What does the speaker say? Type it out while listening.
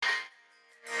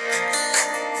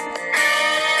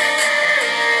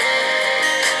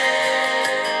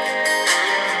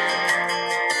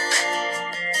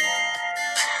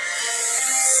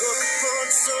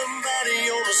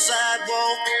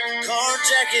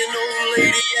like an old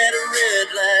lady at a red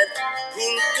light. Pull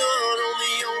a gun on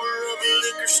the owner of a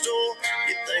liquor store.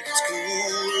 You think it's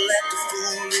cool, act a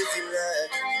fool if you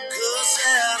like. Cuss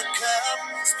out a cop,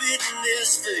 spit in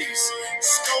his face,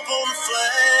 stomp on the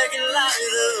flag and light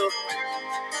it up.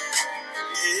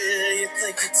 Yeah, you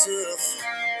think you're tough.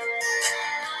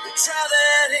 Well, try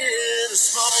that in a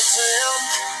small town.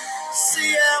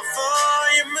 See how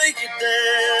far you make it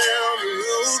down the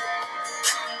road.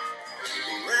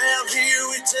 Around here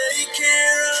we take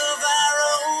care of our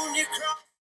own.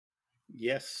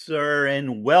 Yes, sir,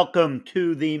 and welcome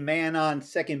to the Man on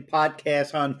Second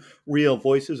podcast on Real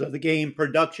Voices of the Game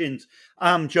Productions.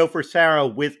 I'm Joe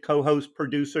Frisaro with co-host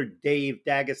producer Dave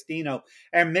Dagostino.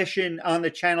 Our mission on the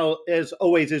channel, as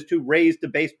always, is to raise the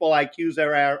baseball IQs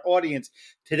of our audience.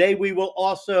 Today, we will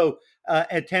also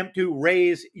attempt to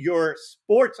raise your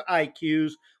sports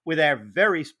IQs with our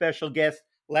very special guest,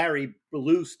 Larry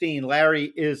Blustein.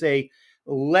 Larry is a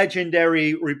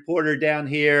legendary reporter down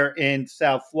here in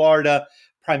South Florida,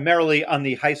 primarily on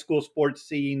the high school sports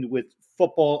scene with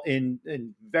football in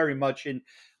very much in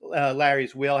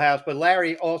Larry's wheelhouse. But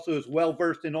Larry also is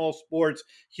well-versed in all sports,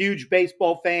 huge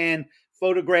baseball fan,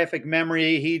 photographic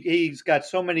memory. He's got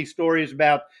so many stories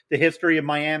about the history of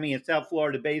Miami and South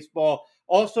Florida baseball.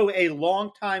 Also a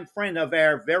longtime friend of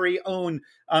our very own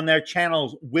on their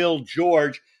channels, Will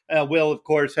George. Will, of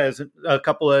course, is on a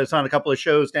couple of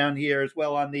shows down here as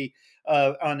well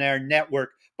on our network.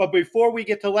 But before we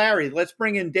get to Larry, let's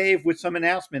bring in Dave with some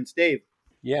announcements. Dave.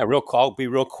 Yeah, I'll be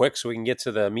real quick so we can get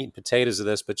to the meat and potatoes of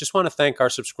this. But just want to thank our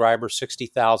subscribers,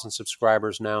 60,000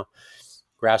 subscribers now.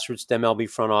 Grassroots MLB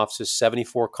front offices,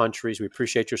 74 countries. We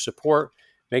appreciate your support.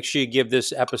 Make sure you give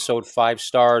this episode 5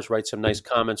 stars. Write some nice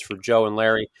comments for Joe and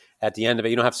Larry at the end of it.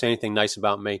 You don't have to say anything nice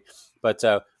about me, but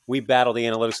we battle the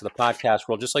analytics of the podcast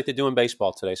world just like they do in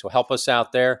baseball today. So help us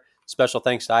out there. Special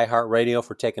thanks to iHeartRadio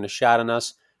for taking a shot on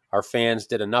us. Our fans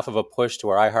did enough of a push to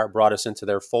where iHeart brought us into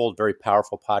their fold. Very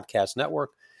powerful podcast network.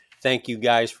 Thank you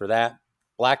guys for that.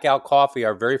 Blackout Coffee,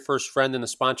 our very first friend in the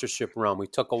sponsorship realm. We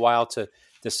took a while to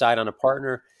decide on a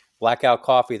partner. Blackout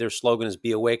Coffee, their slogan is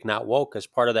Be Awake, Not Woke. As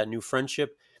part of that new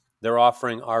friendship, they're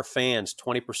offering our fans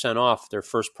 20% off their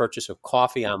first purchase of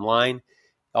coffee online.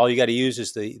 All you got to use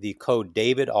is the code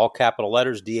DAVID, all capital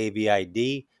letters,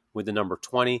 DAVID, with the number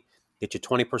 20. Get you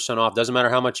 20% off. Doesn't matter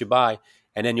how much you buy.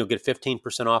 And then you'll get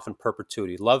 15% off in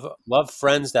perpetuity. Love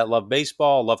friends that love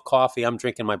baseball, love coffee. I'm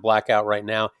drinking my Blackout right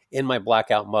now in my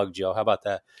Blackout mug, Joe. How about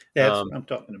that? That's what I'm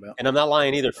talking about. And I'm not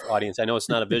lying either, audience. I know it's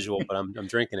not a visual, but I'm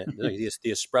drinking it,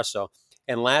 the espresso.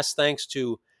 And last thanks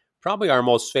to probably our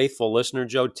most faithful listener,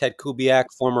 Joe, Ted Kubiak,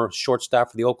 former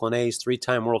shortstop for the Oakland A's,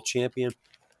 3-time world champion.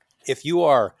 If you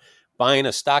are buying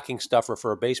a stocking stuffer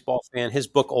for a baseball fan, his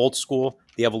book, Old School,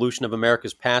 The Evolution of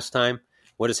America's Pastime,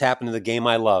 What Has Happened to the Game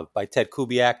I Love, by Ted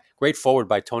Kubiak. Great forward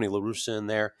by Tony La Russa in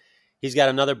there. He's got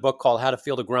another book called How to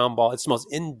Field a Ground Ball. It's the most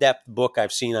in-depth book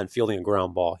I've seen on fielding a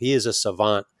ground ball. He is a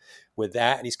savant with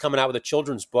that. And he's coming out with a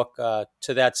children's book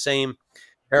to that same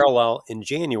parallel in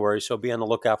January, so be on the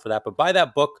lookout for that. But buy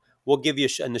that book. We'll give you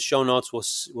in the show notes. We'll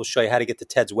show you how to get to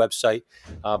Ted's website,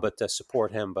 but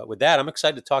support him. But with that, I'm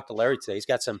excited to talk to Larry today. He's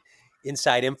got some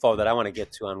inside info that I want to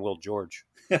get to on Will George.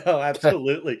 Oh,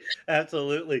 absolutely.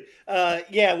 Absolutely.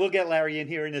 Yeah, we'll get Larry in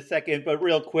here in a second, but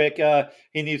real quick,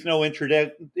 he needs no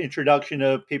introduction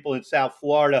of people in South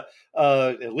Florida,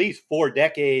 at least 4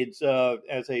 decades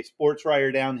as a sports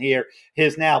writer down here.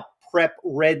 His now Prep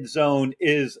Red Zone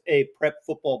is a prep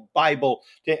football Bible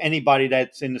to anybody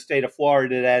that's in the state of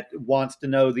Florida that wants to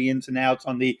know the ins and outs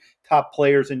on the top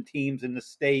players and teams in the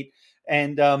state.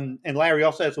 And Larry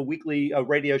also has a weekly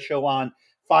radio show on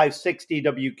 560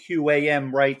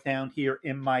 WQAM right down here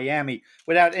in Miami.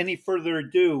 Without any further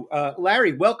ado,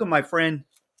 Larry, welcome, my friend.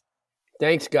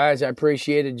 Thanks, guys. I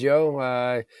appreciate it,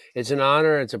 Joe. It's an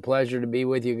honor. It's a pleasure to be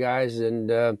with you guys.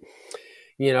 And,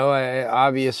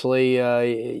 obviously,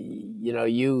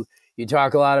 you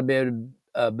talk a lot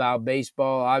about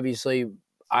baseball. Obviously,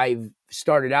 I've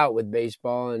started out with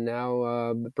baseball and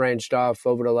now branched off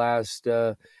over the last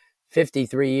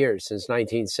 53 years, since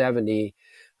 1970.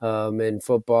 In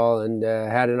football, and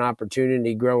had an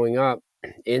opportunity growing up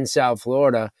in South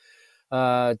Florida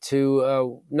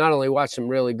to not only watch some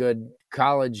really good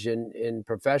college and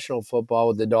professional football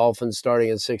with the Dolphins starting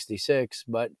in '66,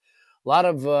 but a lot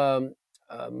of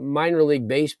minor league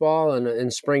baseball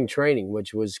and spring training,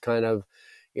 which was kind of,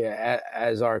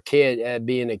 as our kid,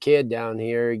 being a kid down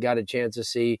here, got a chance to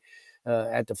see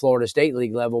at the Florida State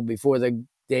League level before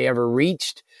they ever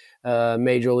reached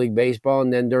Major League Baseball.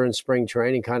 And then during spring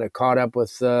training, kind of caught up with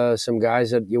some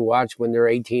guys that you watch when they're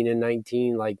 18 and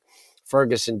 19, like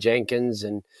Ferguson Jenkins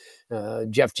and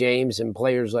Jeff James and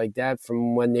players like that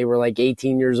from when they were like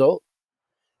 18 years old.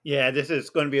 Yeah, this is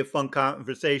going to be a fun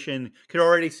conversation. Can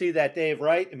already see that, Dave,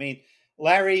 right? I mean,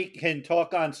 Larry can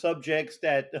talk on subjects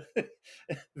that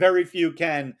very few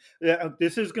can.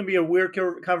 This is going to be a weird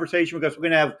conversation because we're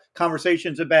going to have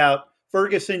conversations about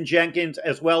Ferguson Jenkins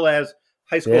as well as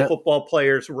high school football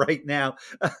players right now.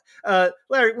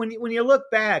 Larry, when you look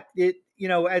back,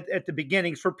 at the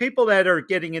beginnings, for people that are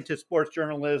getting into sports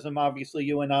journalism, obviously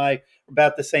you and I are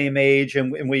about the same age,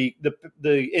 and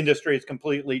the industry has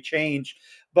completely changed.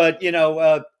 But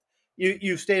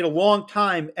you stayed a long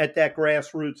time at that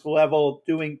grassroots level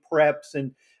doing preps,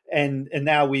 and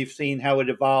now we've seen how it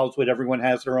evolves with everyone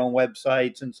has their own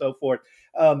websites and so forth.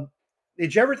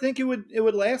 Did you ever think it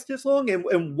would last this long?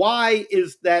 And why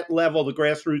is that level, the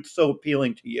grassroots, so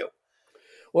appealing to you?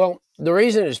 Well, the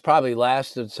reason it's probably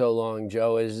lasted so long,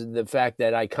 Joe, is the fact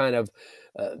that I kind of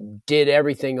did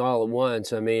everything all at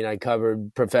once. I mean, I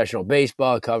covered professional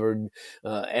baseball, covered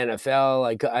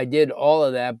NFL. I did all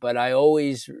of that, but I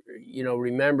always,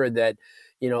 remembered that,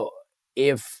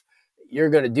 if you're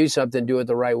going to do something, do it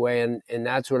the right way. And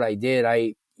that's what I did.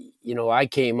 I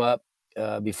came up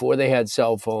before they had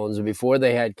cell phones or before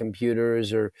they had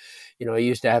computers, or, I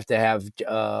used to have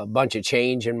a bunch of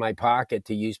change in my pocket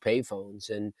to use payphones.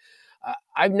 And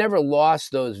I've never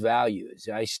lost those values.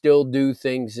 I still do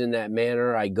things in that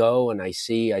manner. I go and I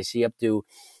see up to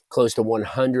close to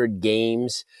 100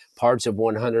 games, parts of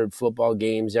 100 football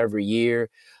games every year.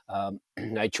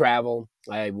 I travel.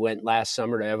 I went last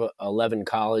summer to 11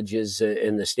 colleges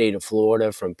in the state of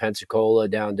Florida, from Pensacola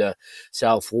down to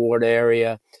South Florida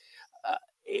area.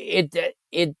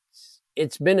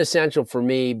 It's been essential for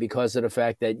me because of the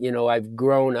fact that, I've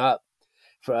grown up.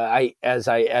 As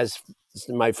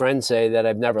my friends say, that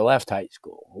I've never left high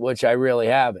school, which I really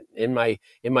haven't. In my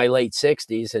late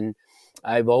 60s, and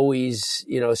I've always,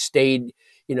 stayed,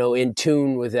 in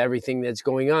tune with everything that's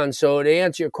going on. So to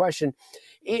answer your question,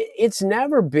 it's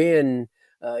never been,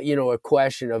 a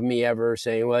question of me ever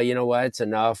saying, well, you know what, it's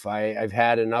enough. I've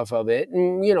had enough of it.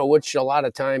 And, which a lot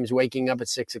of times waking up at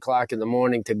 6 o'clock in the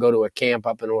morning to go to a camp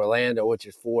up in Orlando, which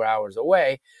is 4 hours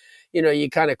away, you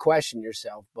kind of question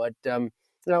yourself. But,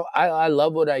 I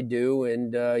love what I do.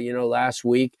 And, last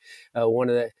week, one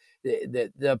of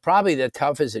the probably the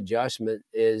toughest adjustment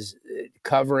is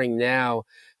covering now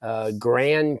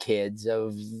grandkids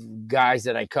of guys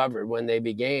that I covered when they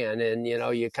began. And,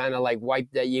 you kind of like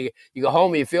wipe that. You go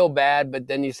home, you feel bad, but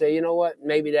then you say, you know what,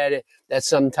 maybe that's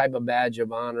some type of badge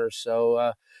of honor.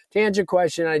 So to answer your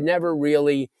question, I never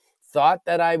really thought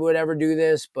that I would ever do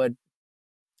this, but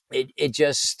it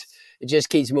just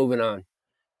keeps moving on.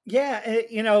 Yeah,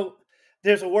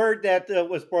 there's a word that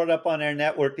was brought up on our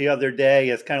network the other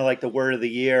day as kind of like the word of the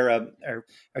year. Our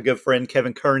good friend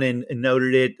Kevin Kernan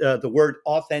noted it, the word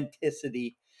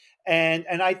authenticity. And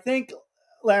I think,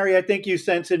 Larry, I think you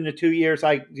sense it in the 2 years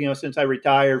since I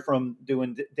retired from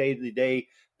doing day-to-day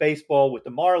baseball with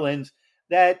the Marlins,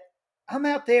 that I'm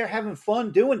out there having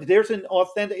fun doing it. There's an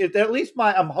authentic, at least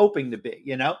I'm hoping to be,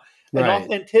 an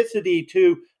authenticity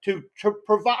to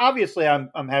provide. Obviously,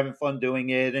 I'm having fun doing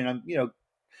it, and I'm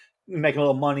making a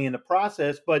little money in the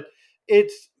process, but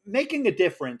it's making a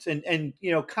difference, and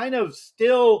kind of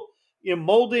still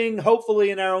molding, hopefully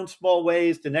in our own small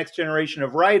ways, the next generation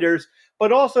of writers,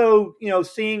 but also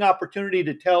seeing opportunity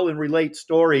to tell and relate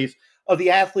stories of the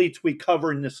athletes we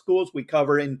cover in the schools we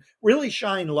cover, and really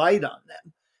shine light on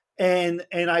them.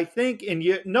 And I think, and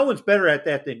no one's better at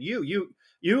that than you.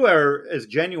 You are as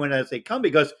genuine as they come,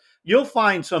 because you'll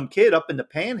find some kid up in the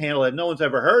Panhandle that no one's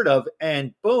ever heard of,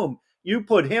 and boom, you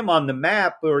put him on the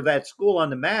map, or that school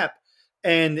on the map,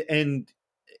 and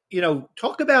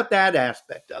talk about that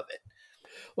aspect of it.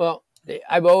 Well,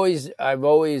 I've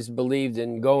always believed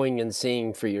in going and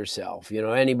seeing for yourself.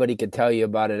 Anybody could tell you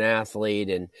about an athlete,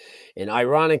 and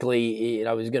ironically,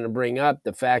 I was going to bring up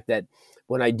the fact that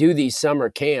when I do these summer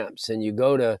camps and you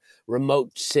go to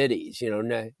remote cities,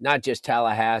 not just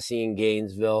Tallahassee and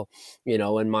Gainesville,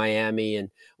 and Miami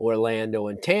and Orlando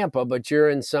and Tampa, but you're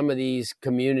in some of these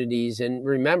communities. And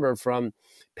remember, from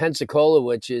Pensacola,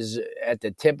 which is at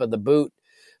the tip of the boot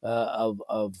of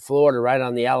Florida, right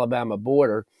on the Alabama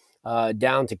border,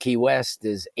 down to Key West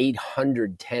is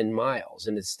 810 miles.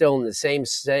 And it's still in the same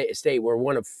state. We're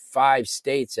one of 5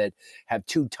 states that have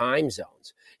 2 time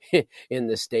zones. in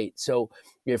the state. So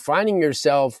you're finding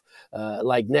yourself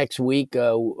like next week,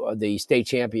 the state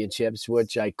championships,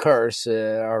 which I curse,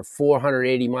 are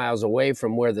 480 miles away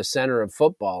from where the center of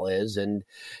football is. And,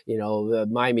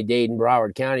 Miami-Dade and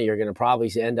Broward County are going to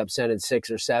probably end up sending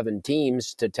 6 or 7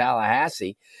 teams to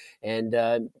Tallahassee.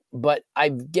 And but I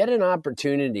get an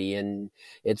opportunity, and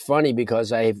it's funny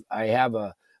because I have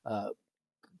a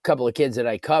couple of kids that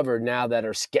I covered now that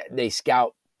they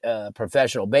scout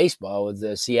professional baseball with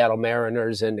the Seattle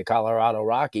Mariners and the Colorado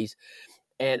Rockies.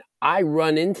 And I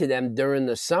run into them during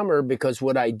the summer because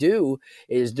what I do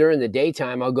is during the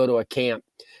daytime, I'll go to a camp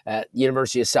at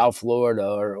University of South Florida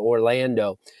or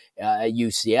Orlando at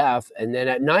UCF. And then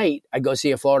at night, I go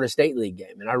see a Florida State League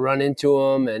game and I run into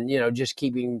them and, just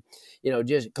keeping,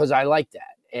 just because I like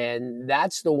that. And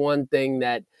that's the one thing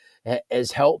that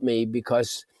has helped me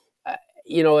because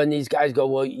and these guys go,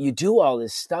 well, you do all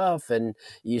this stuff and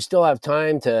you still have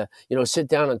time to, sit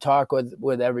down and talk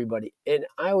with everybody. And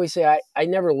I always say, I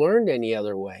never learned any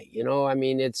other way.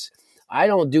 I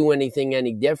don't do anything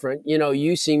any different.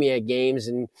 You see me at games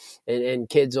and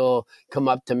kids will come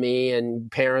up to me and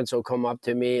parents will come up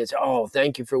to me and say, oh,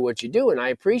 thank you for what you do. And I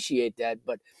appreciate that.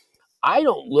 But I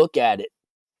don't look at it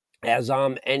as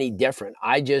I'm any different.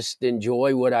 I just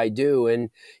enjoy what I do.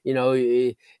 And,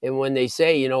 and when they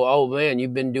say, oh man,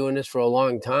 you've been doing this for a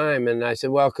long time. And I said,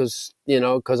 well, cause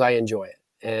I enjoy it.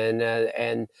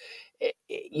 And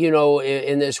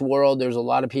in this world, there's a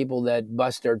lot of people that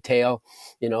bust their tail,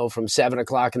 from 7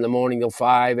 o'clock in the morning till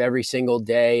 5 every single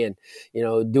day and,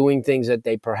 doing things that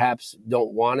they perhaps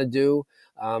don't want to do.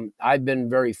 I've been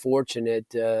very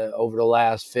fortunate over the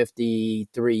last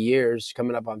 53 years,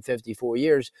 coming up on 54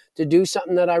 years, to do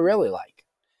something that I really like.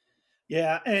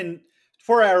 Yeah, and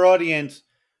for our audience,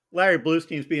 Larry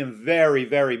Bluestein's being very,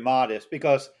 very modest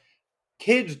because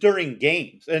kids during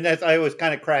games, and that's I always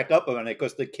kind of crack up on it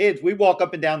because the kids, we walk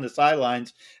up and down the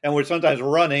sidelines and we're sometimes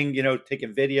running,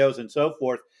 taking videos and so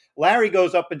forth. Larry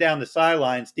goes up and down the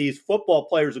sidelines. These football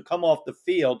players who come off the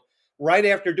field right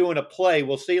after doing a play,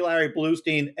 we'll see Larry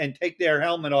Bluestein and take their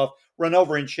helmet off, run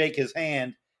over and shake his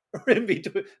hand in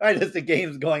between, right as the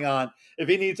game's going on. If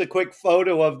he needs a quick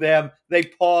photo of them, they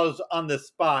pause on the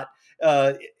spot.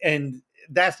 And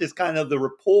that's just kind of the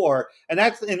rapport. And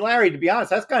Larry, to be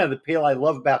honest, that's kind of the appeal I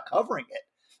love about covering it.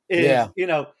 Is,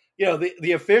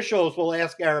 the officials will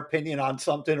ask our opinion on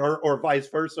something or vice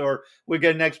versa, or we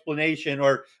get an explanation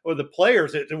or the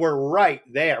players, we're right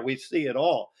there. We see it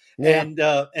all. Yeah.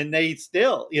 And they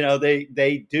still,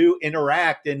 they do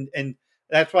interact. And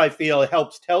that's why I feel it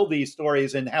helps tell these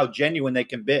stories and how genuine they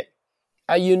can be.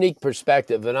 A unique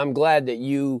perspective. And I'm glad that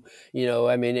you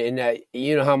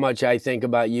how much I think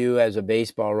about you as a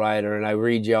baseball writer, and I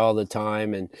read you all the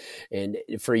time. And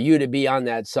for you to be on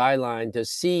that sideline to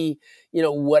see,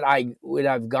 what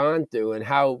I've gone through and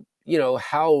how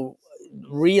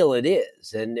real it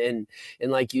is. And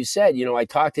like you said, I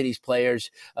talk to these players,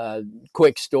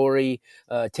 quick story,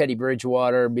 Teddy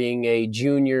Bridgewater being a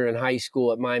junior in high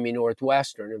school at Miami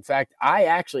Northwestern. In fact, I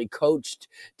actually coached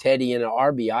Teddy in an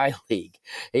RBI league.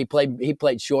 He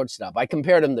played shortstop. I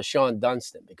compared him to Sean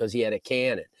Dunston because he had a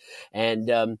cannon.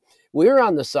 And, we were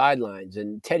on the sidelines,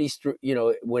 and Teddy's,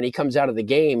 when he comes out of the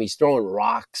game, he's throwing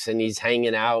rocks and he's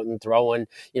hanging out and throwing,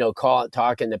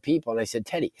 talking to people. And I said,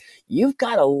 Teddy, you've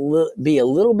got to be a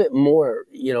little bit more,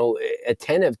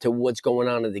 attentive to what's going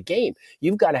on in the game.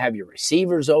 You've got to have your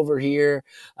receivers over here.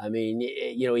 I mean,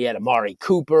 he had Amari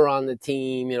Cooper on the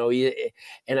team,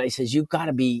 and I says, you've got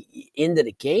to be into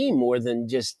the game more than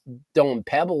just throwing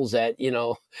pebbles at,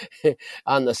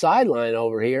 on the sideline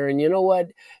over here. And you know what?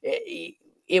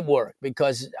 It worked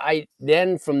because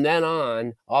from then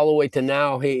on, all the way to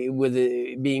now,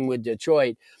 being with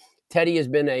Detroit, Teddy has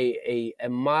been a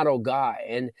model guy.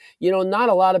 And, not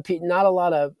a lot of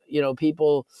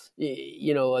people,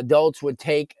 adults would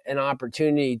take an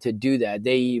opportunity to do that.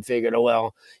 They figured, oh,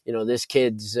 well, this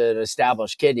kid's an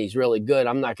established kid. He's really good.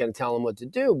 I'm not going to tell him what to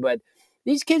do. But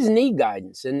these kids need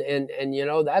guidance. And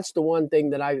that's the one thing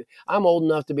that I'm old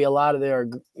enough to be a lot of their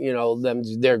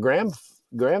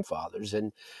grandfathers,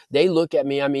 and they look at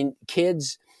me. I mean,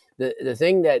 kids, the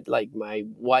thing that like my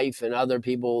wife and other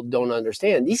people don't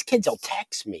understand, these kids will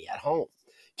text me at home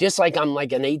just like I'm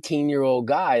like an 18-year-old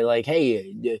guy, like,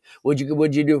 hey, what'd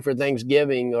you do for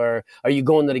Thanksgiving, or are you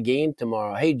going to the game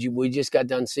tomorrow? Hey, we just got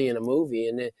done seeing a movie.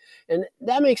 And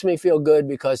that makes me feel good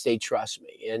because they trust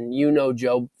me. And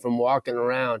Joe, from walking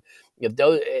around, if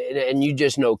those, and you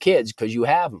just know kids because you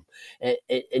have them, and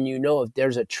if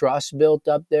there's a trust built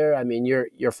up there, I mean,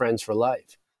 you're friends for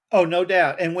life. Oh, no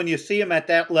doubt. And when you see them at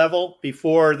that level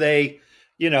before they,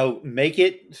 make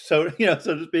it so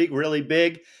to speak, really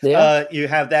big. Yeah. You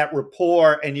have that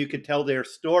rapport, and you could tell their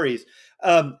stories.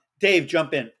 Dave,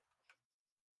 jump in.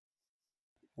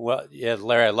 Well, yeah,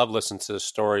 Larry, I love listening to the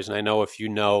stories, and I know if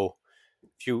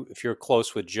you're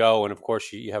close with Joe, and of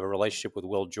course you have a relationship with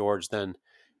Will George, then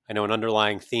I know an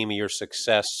underlying theme of your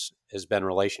success has been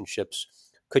relationships.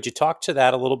 Could you talk to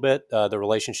that a little bit? The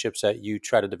relationships that you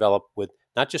try to develop with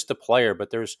not just the player,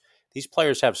 but these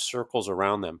players have circles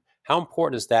around them. How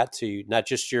important is that to you? Not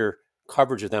just your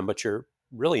coverage of them, but your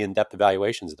really in-depth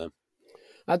evaluations of them.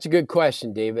 That's a good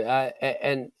question, David.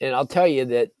 And I'll tell you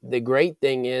that the great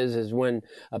thing is when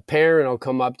a parent will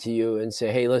come up to you and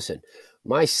say, "Hey, listen,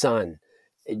 my son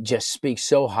just speaks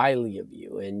so highly of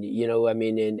you, and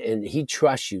and he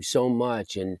trusts you so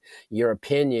much and your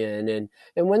opinion." And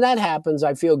when that happens,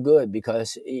 I feel good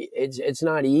because it's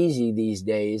not easy these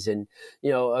days. And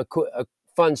a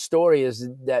fun story is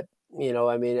that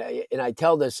and I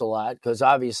tell this a lot because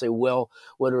obviously Will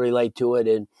would relate to it,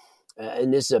 and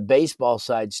this is a baseball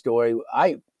side story.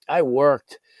 I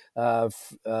worked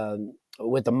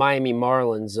with the Miami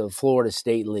Marlins of Florida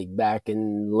State League back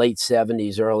in late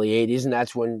 70s, early 80s, and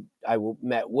that's when I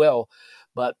met Will.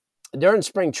 But during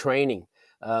spring training,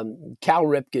 Cal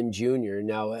Ripken Jr.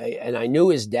 Now, and I knew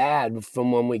his dad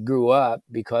from when we grew up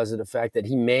because of the fact that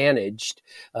he managed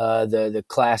the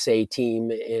Class A team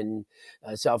in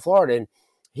South Florida. And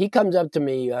he comes up to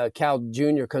me, Cal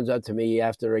Jr. comes up to me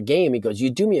after a game. He goes, "You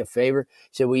do me a favor." He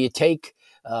said, "Will you take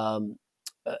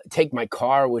my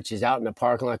car, which is out in the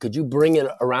parking lot? Could you bring it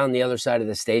around the other side of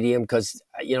the stadium? Because,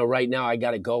 right now I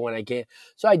got to go when I can't."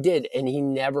 So I did, and he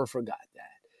never forgot that.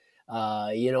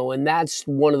 And that's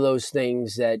one of those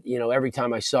things that, every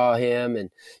time I saw him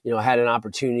and, had an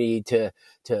opportunity to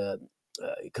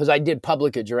because I did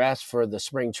public address for the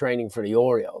spring training for the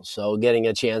Orioles. So getting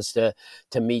a chance to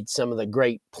meet some of the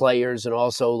great players and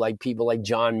also like people like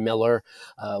John Miller,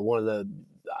 I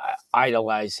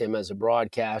idolize him as a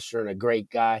broadcaster and a great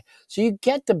guy. So you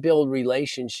get to build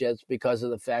relationships because of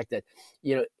the fact that,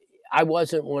 I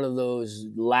wasn't one of those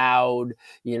loud,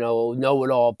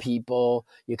 know-it-all people.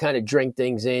 You kind of drink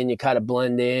things in, you kind of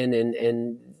blend in,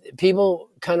 and people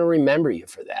kind of remember you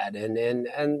for that.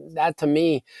 And that to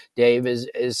me, Dave,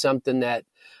 is something that,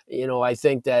 I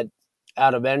think that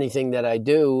out of anything that I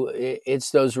do,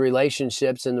 it's those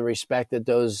relationships and the respect that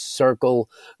those circle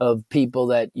of people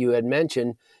that you had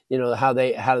mentioned, how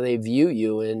they view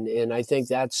you. And I think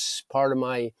that's part of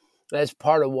why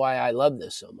I love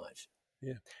this so much.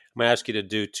 Yeah. I'm going to ask you to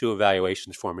do 2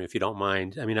 evaluations for me, if you don't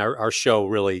mind. I mean, our show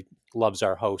really loves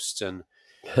our hosts, and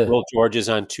Will George is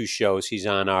on 2 shows. He's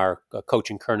on our Coach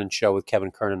and Kernan show with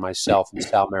Kevin Kernan, myself, and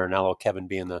Sal Marinello, Kevin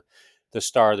being the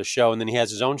star of the show. And then he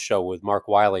has his own show with Mark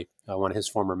Wiley, one of his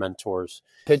former mentors.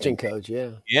 Pitching coach, yeah.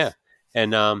 Yeah.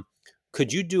 And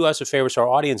could you do us a favor? So our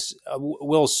audience,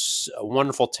 Will's a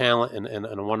wonderful talent and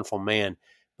a wonderful man,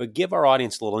 but give our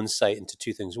audience a little insight into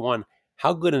 2 things. One,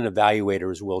 how good an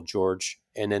evaluator is Will George?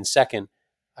 And then second,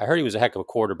 I heard he was a heck of a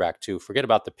quarterback too. Forget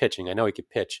about the pitching. I know he could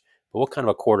pitch, but what kind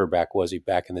of a quarterback was he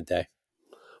back in the day?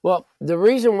 Well, the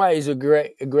reason why he's a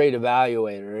great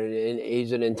evaluator and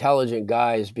he's an intelligent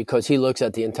guy is because he looks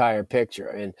at the entire picture,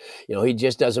 and he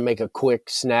just doesn't make a quick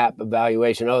snap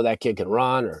evaluation. Oh, that kid can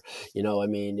run, or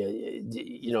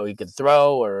he could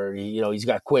throw, or he's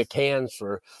got quick hands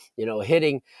for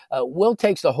hitting. Will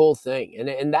takes the whole thing,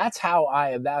 and that's how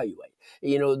I evaluate.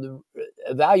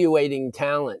 Evaluating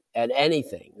talent at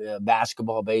anything,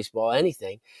 basketball, baseball,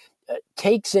 anything.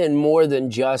 Takes in more than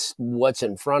just what's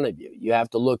in front of you. You have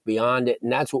to look beyond it,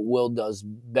 and that's what Will does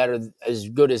better, as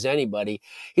good as anybody.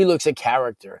 He looks at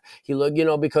character.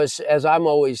 Because as I'm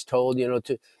always told, and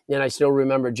I still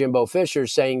remember Jimbo Fisher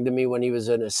saying to me when he was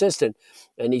an assistant,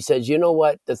 and he says, "You know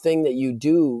what? The thing that you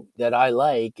do that I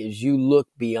like is you look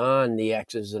beyond the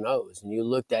X's and O's, and you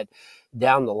looked at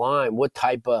down the line what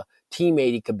type of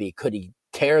teammate he could be. Could he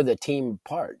tear the team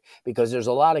apart?" Because there's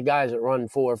a lot of guys that run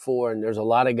 4.4, and there's a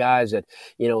lot of guys that,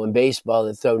 in baseball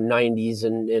that throw 90s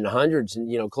and hundreds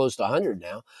and, close to 100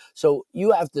 now. So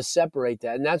you have to separate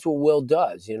that. And that's what Will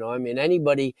does.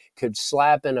 Anybody could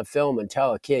slap in a film and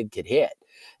tell a kid could hit.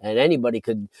 And anybody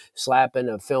could slap in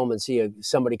a film and see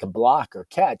somebody can block or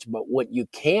catch. But what you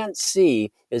can't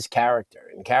see is character.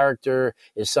 And character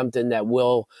is something that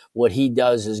what he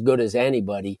does as good as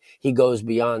anybody. He goes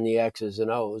beyond the X's and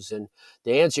O's. And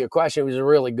to answer your question, he was a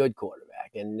really good quarterback.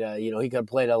 And, he could have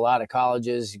played at a lot of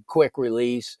colleges, quick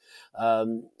release.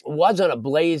 Wasn't a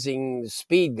blazing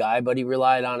speed guy, but he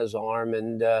relied on his arm.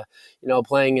 And,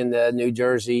 playing in the New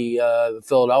Jersey,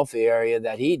 Philadelphia area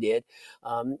that he did,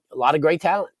 a lot of great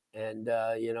talent. And,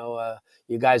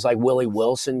 you guys like Willie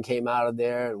Wilson came out of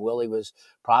there, and Willie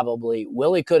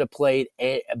could have played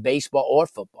baseball or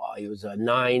football. He was a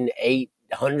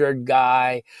 9-800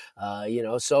 guy,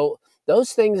 so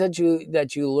those things that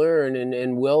you learn,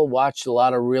 and Will watched a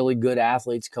lot of really good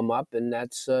athletes come up, and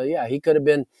that's, he could have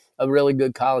been a really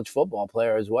good college football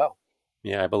player as well.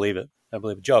 Yeah, I believe it.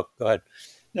 Joe, go ahead.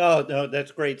 No,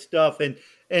 that's great stuff.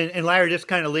 And Larry, this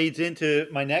kind of leads into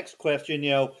my next question.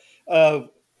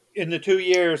 In the 2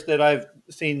 years that I've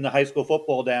seen the high school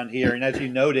football down here, and as you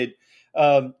noted,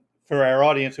 for our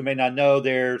audience who may not know,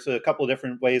 there's a couple of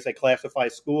different ways they classify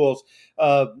schools.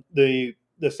 The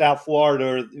South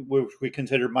Florida, which we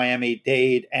consider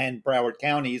Miami-Dade and Broward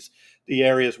counties, the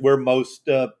areas we're most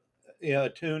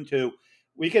attuned to.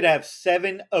 We could have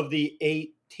 7 of the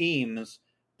 8 teams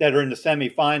that are in the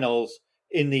semifinals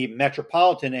in the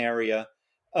metropolitan area,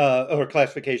 or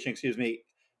classification,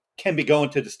 can be going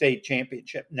to the state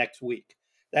championship next week.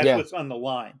 That's what's on the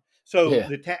line. So,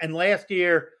 and last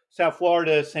year, South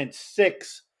Florida sent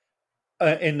 6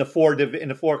 in the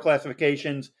 4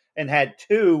 classifications, and had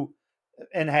 2,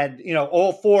 and had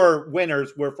all 4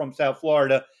 winners were from South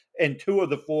Florida, and 2 of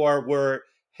the 4 were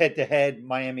head-to-head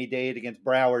Miami-Dade against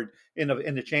Broward in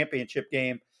the championship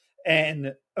game.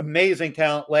 And amazing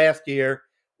talent last year.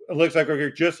 It looks like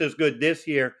we're just as good this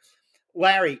year.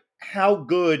 Larry, how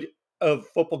good of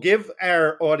football? Give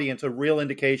our audience a real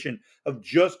indication of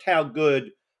just how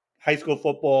good high school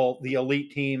football, the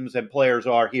elite teams and players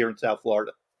are here in South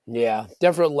Florida. Yeah,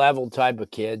 different level type of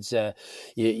kids.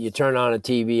 You turn on a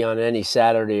TV on any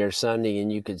Saturday or Sunday,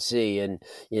 and you could see, and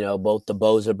both the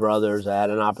Boza brothers. I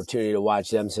had an opportunity to watch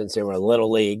them since they were in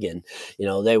Little League, and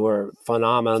they were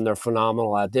phenomenal. And they're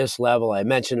phenomenal at this level. I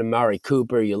mentioned Amari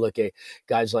Cooper. You look at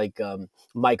guys like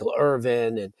Michael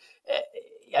Irvin, and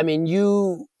I mean,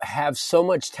 you have so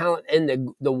much talent,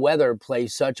 and the weather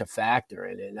plays such a factor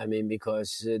in it. I mean,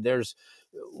 because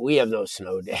we have no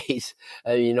snow days.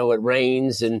 It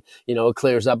rains, and it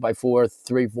clears up by 4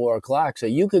 o'clock. So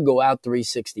you could go out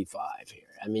 365 here.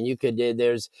 I mean, you could.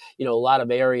 There's a lot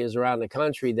of areas around the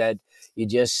country that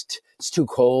it's too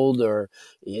cold, or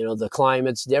the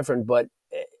climate's different.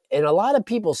 And a lot of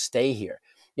people stay here.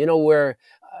 Where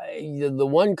the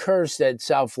one curse that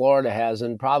South Florida has,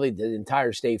 and probably the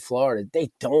entire state of Florida,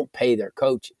 they don't pay their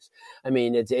coaches. I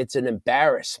mean, it's an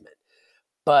embarrassment.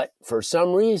 But for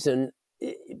some reason,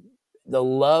 the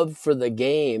love for the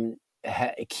game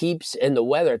keeps, and the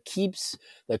weather keeps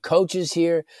the coaches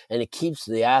here, and it keeps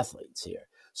the athletes here.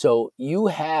 So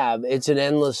it's an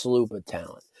endless loop of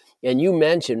talent. And you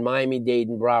mentioned Miami-Dade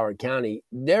and Broward County.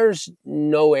 There's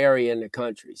no area in the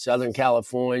country, Southern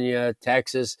California,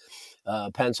 Texas,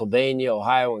 Pennsylvania,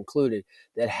 Ohio included,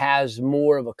 that has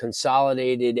more of a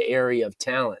consolidated area of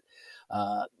talent.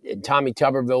 And Tommy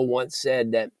Tuberville once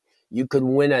said that you could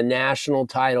win a national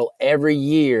title every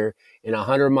year in a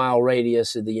 100-mile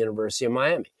radius of the University of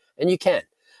Miami, and you can.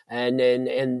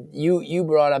 And you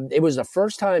brought up, it was the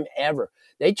first time ever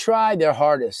they tried their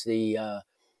hardest.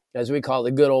 As we call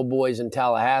the good old boys in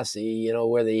Tallahassee,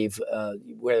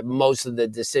 where most of the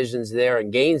decisions there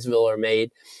in Gainesville are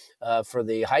made for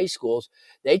the high schools.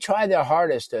 They try their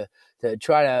hardest to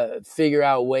try to figure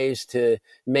out ways to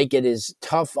make it as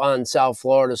tough on South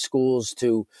Florida schools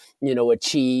to,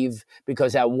 achieve,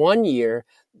 because at one year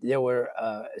there were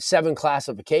 7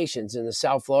 classifications, in the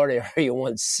South Florida area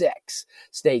won 6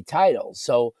 state titles.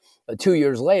 So 2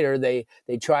 years later, they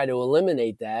try to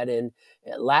eliminate that. And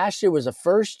last year was the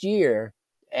first year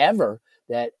ever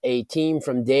that a team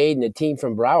from Dade and a team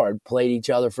from Broward played each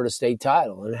other for the state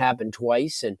title. And it happened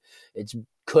twice, and it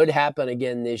could happen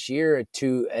again this year at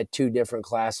two different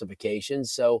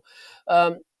classifications. So,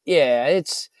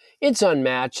 it's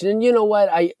unmatched. And you know what?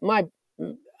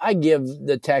 I give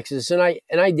the Texas, and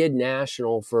I did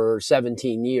national for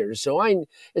 17 years. So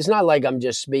it's not like I'm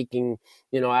just speaking,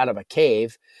 out of a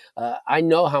cave. I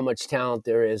know how much talent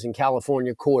there is in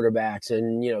California quarterbacks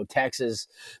and, Texas,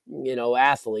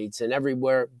 athletes and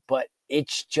everywhere, but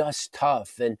it's just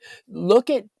tough. And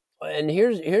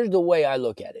here's the way I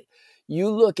look at it. You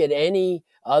look at any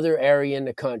other area in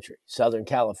the country, Southern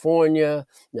California,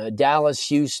 Dallas,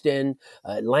 Houston,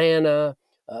 Atlanta,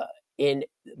 in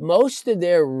most of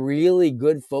their really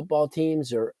good football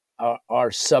teams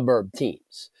are suburb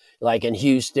teams, like in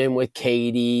Houston with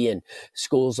Katy and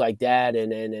schools like that,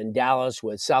 and Dallas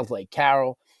with South Lake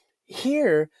Carroll.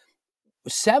 Here,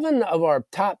 7 of our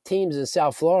top teams in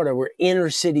South Florida were inner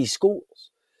city schools.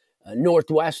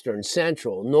 Northwestern,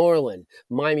 Central, Norland,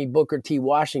 Miami Booker T.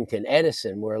 Washington,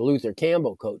 Edison, where Luther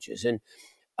Campbell coaches. And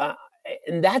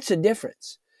that's a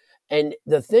difference. And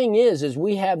the thing is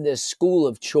we have this school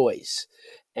of choice.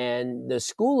 And the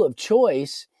school of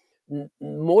choice,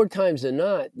 more times than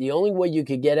not, the only way you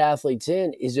could get athletes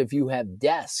in is if you have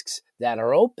desks that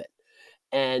are open.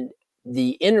 And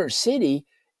the inner city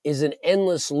is an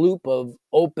endless loop of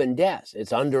open desks.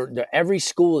 It's every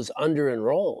school is under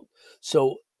enrolled.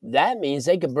 So that means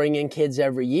they could bring in kids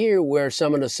every year where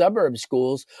some of the suburb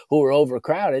schools who are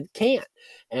overcrowded can't.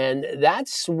 And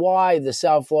that's why the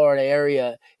South Florida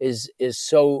area is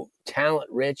so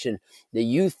talent rich, and the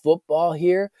youth football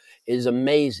here is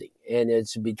amazing. And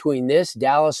it's between this,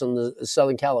 Dallas, and the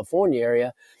Southern California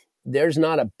area, there's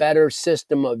not a better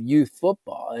system of youth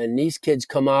football. And these kids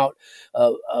come out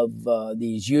of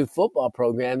these youth football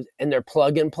programs and they're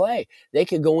plug and play. They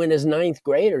could go in as ninth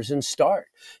graders and start.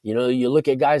 You know, you look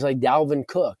at guys like Dalvin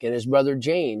Cook and his brother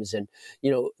James, and,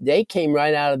 you know, they came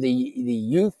right out of the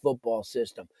youth football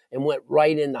system and went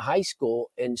right into high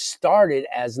school and started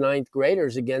as ninth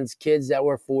graders against kids that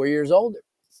were 4 years older.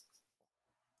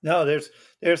 No,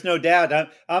 there's no doubt.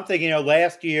 I'm thinking, you know,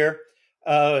 last year,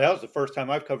 that was the first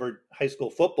time I've covered high school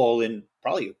football in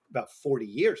probably about 40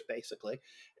 years, basically.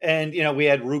 And, you know, we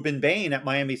had Reuben Bain at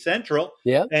Miami Central.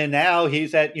 Yeah. And now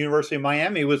he's at University of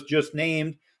Miami, was just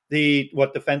named the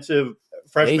defensive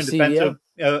freshman defensive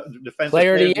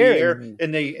player of the year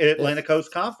in the Atlantic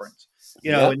Coast Conference.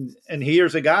 You know, and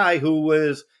here's a guy who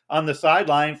was on the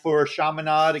sideline for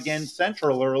Chaminade against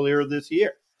Central earlier this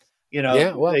year. You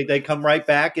know, they come right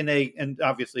back, and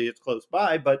obviously it's close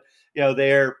by, but, you know,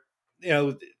 they're, you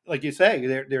know, like you say,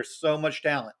 there's so much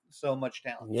talent.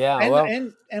 Yeah.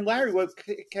 And Larry, what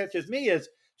catches me is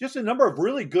just the number of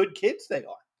really good kids they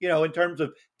are, you know, in terms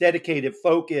of dedicated,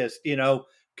 focused, you know,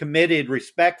 committed,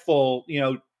 respectful, you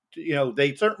know,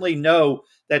 they certainly know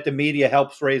that the media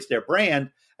helps raise their brand.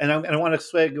 And I want to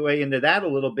segue into that a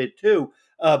little bit too.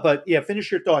 But yeah,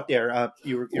 finish your thought there. I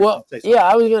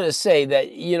was going to say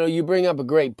that, you know, you bring up a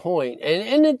great point,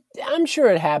 and I'm sure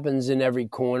it happens in every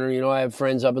corner. You know, I have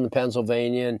friends up in the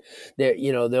Pennsylvania, and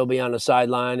they'll be on the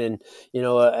sideline and, you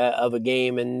know, of a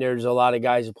game, and there's a lot of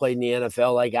guys who played in the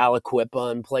NFL like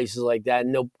Aliquippa and places like that,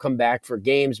 and they'll come back for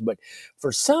games. But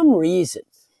for some reason,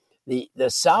 the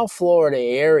South Florida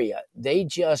area, they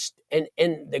just, and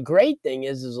the great thing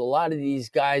is a lot of these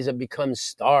guys have become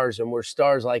stars, and were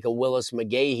stars like a Willis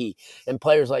McGahee and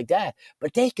players like that,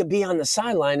 but they could be on the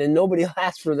sideline and nobody will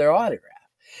ask for their autograph.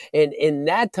 And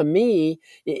that, to me,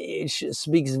 it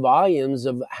speaks volumes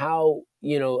of how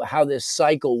this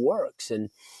cycle works. And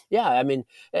yeah, I mean,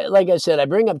 like I said, I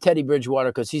bring up Teddy Bridgewater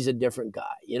because he's a different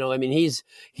guy. You know, I mean,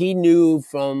 he knew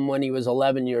from when he was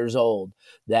 11 years old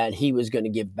that he was going to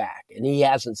give back, and he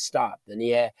hasn't stopped. And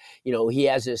he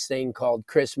has this thing called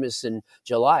Christmas in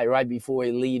July, right before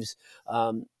he leaves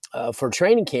for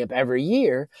training camp every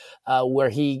year, where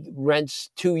he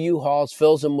rents 2 U-Hauls,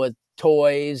 fills them with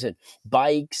toys and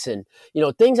bikes and, you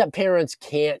know, things that parents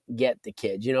can't get the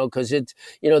kids, you know, because it's,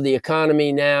 you know, the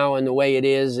economy now and the way it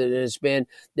is, and it's been,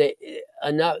 they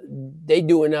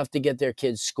do enough to get their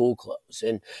kids school clothes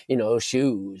and, you know,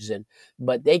 shoes,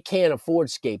 but they can't afford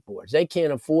skateboards, they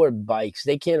can't afford bikes,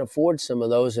 they can't afford some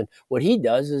of those. And what he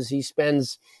does is he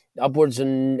spends upwards of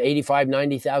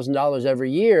 $85,000-$90,000 every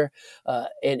year,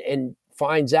 and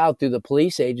finds out through the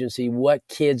police agency what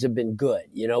kids have been good,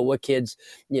 you know, what kids,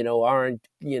 you know, aren't,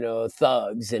 you know,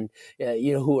 thugs, and,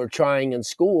 you know, who are trying in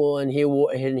school, and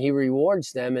he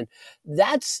rewards them. And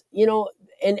that's, you know,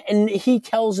 and he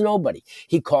tells nobody.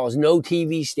 He calls no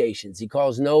TV stations. He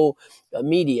calls no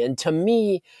media. And to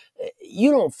me,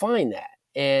 you don't find that.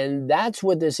 And that's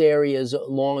what this area has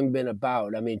long been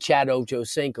about. I mean, Chad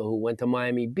Ochocinco, who went to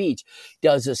Miami Beach,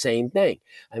 does the same thing.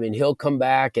 I mean, he'll come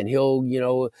back and he'll, you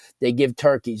know, they give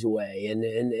turkeys away. And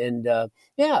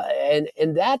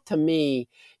that, to me,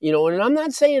 you know, and I'm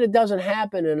not saying it doesn't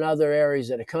happen in other areas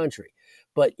of the country,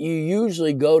 but you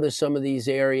usually go to some of these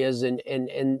areas, and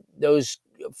those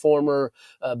former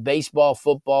baseball,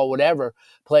 football, whatever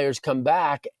players come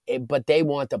back, but they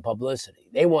want the publicity.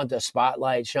 They want the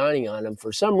spotlight shining on them.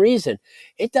 For some reason,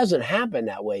 it doesn't happen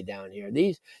that way down here.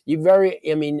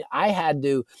 I had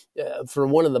to, for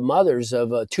one of the mothers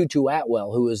of Tutu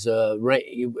Atwell, who was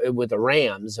with the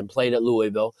Rams and played at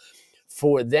Louisville,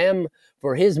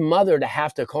 for his mother to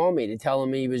have to call me to tell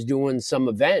him he was doing some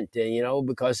event, you know,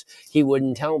 because he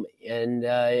wouldn't tell me, and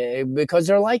because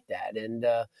they're like that. And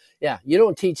you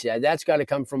don't teach that. That's got to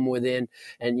come from within.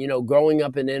 And, you know, growing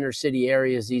up in inner city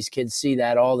areas, these kids see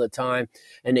that all the time,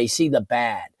 and they see the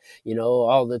bad, you know,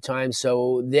 all the time.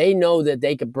 So they know that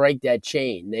they could break that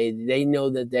chain. They know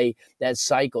that that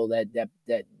cycle, that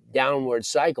downward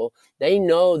cycle, they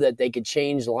know that they could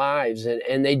change lives,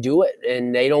 and they do it,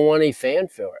 and they don't want any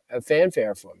fanfare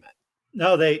from it.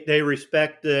 No, they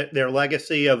respect their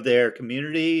legacy of their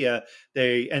community. And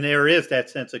there is that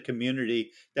sense of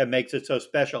community that makes it so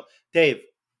special. Dave.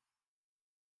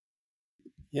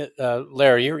 Yeah,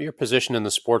 Larry, your position in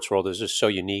the sports world is just so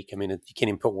unique. I mean, you can't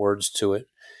even put words to it.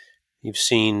 You've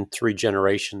seen three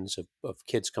generations of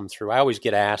kids come through. I always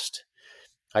get asked.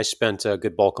 I spent a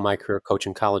good bulk of my career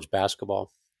coaching college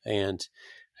basketball, and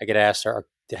I get asked,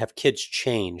 have kids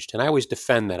changed? And I always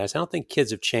defend that. I say, I don't think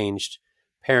kids have changed.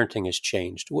 Parenting has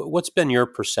changed. What's been your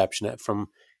perception from,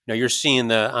 you're seeing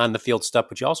the on the field stuff,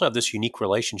 but you also have this unique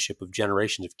relationship of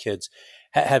generations of kids.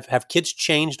 Have kids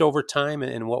changed over time,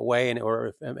 and in what way? And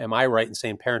or am I right in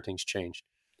saying parenting's changed?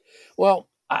 Well,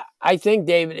 I think,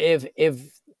 David,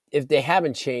 if they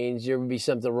haven't changed, there would be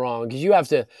something wrong, because you have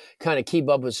to kind of keep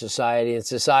up with society, and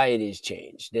society has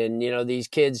changed. And, these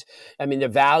kids, I mean, their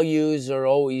values are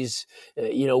always,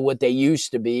 what they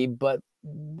used to be, but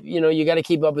you got to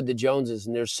keep up with the Joneses,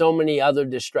 and there's so many other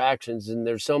distractions, and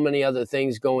there's so many other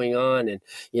things going on. And,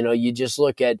 you just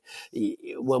look at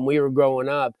when we were growing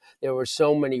up, there were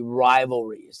so many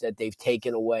rivalries that they've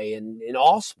taken away in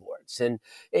all sports. And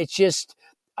it's just,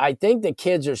 I think the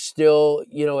kids are still,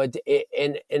 and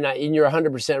you're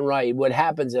 100% right. What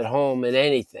happens at home in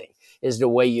anything is the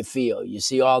way you feel. You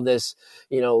see all this,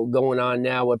 going on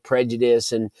now with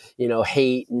prejudice and,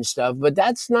 hate and stuff, but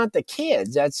that's not the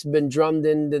kids. That's been drummed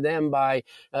into them by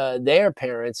their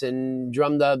parents and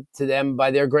drummed up to them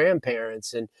by their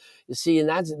grandparents. And you see,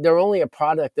 and they're only a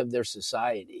product of their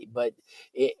society. But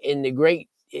in the great,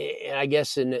 I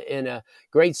guess in a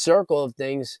great circle of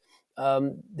things,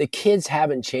 the kids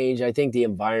haven't changed. I think the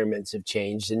environments have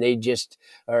changed, and they just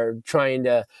are trying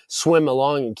to swim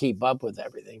along and keep up with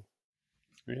everything.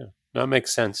 Yeah, that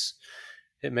makes sense.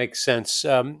 It makes sense.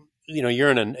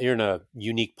 You're in a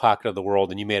unique pocket of the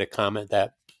world, and you made a comment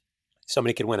that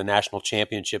somebody could win a national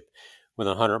championship with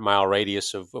a 100-mile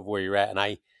radius of where you're at, and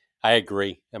I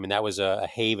agree. I mean, that was a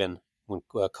haven when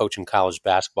coaching college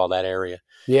basketball, that area.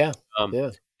 Yeah,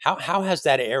 yeah. How has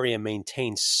that area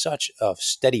maintained such a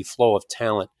steady flow of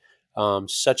talent,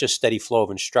 such a steady flow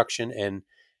of instruction? And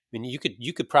I mean,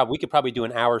 we could probably do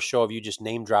an hour show of you just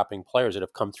name dropping players that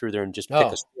have come through there and just pick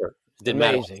a sport. It didn't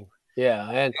amazing. matter. Yeah,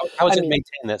 and how has it maintained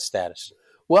that status?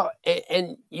 Well,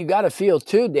 and you got to feel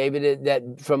too, David,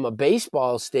 that from a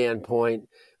baseball standpoint,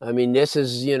 I mean, this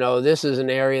is an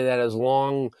area that has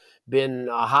long been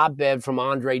a hotbed, from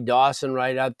Andre Dawson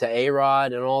right up to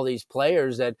A-Rod and all these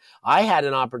players that I had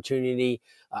an opportunity.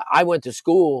 I went to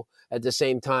school at the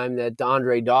same time that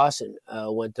Andre Dawson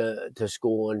went to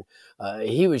school, and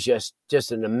he was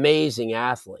just an amazing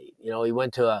athlete. He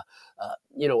went to a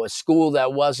school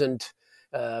that wasn't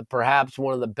perhaps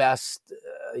one of the best,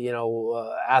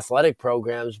 athletic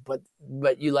programs, but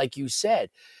like you said,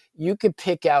 you could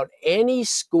pick out any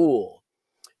school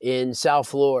in South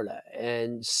Florida,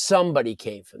 and somebody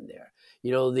came from there.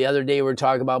 The other day we were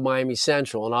talking about Miami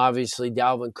Central and obviously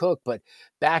Dalvin Cook, but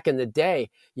back in the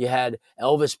day, you had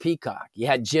Elvis Peacock, you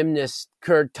had gymnast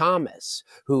Kurt Thomas,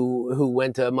 who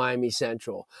went to Miami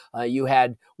Central.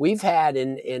 We've had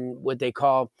in what they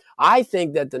call, I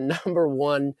think that the number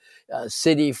one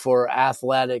city for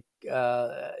athletic,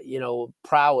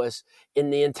 prowess in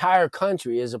the entire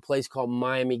country is a place called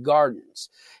Miami Gardens.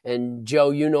 And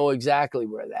Joe, you know exactly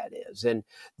where that is. And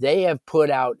they have put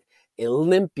out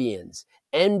Olympians,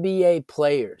 NBA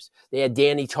players. They had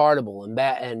Danny Tartable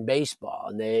in baseball,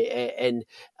 and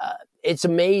it's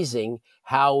amazing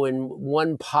how in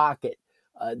one pocket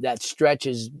that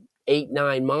stretches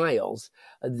 8-9 miles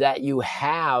that you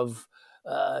have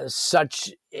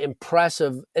such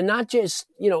impressive, and not just,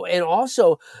 and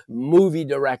also movie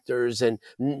directors and,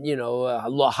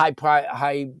 high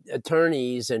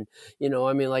attorneys. And,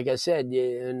 like I said,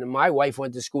 and my wife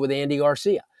went to school with Andy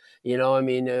Garcia,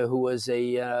 who was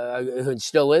who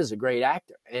still is a great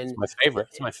actor. And it's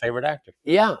my favorite actor.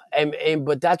 Yeah.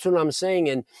 But that's what I'm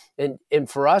saying. And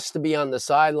for us to be on the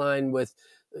sideline with,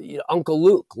 Uncle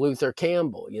Luke, Luther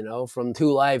Campbell, from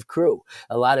Two Live Crew.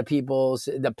 A lot of people,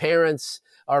 the parents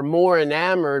are more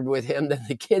enamored with him than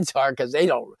the kids are, because they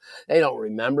don't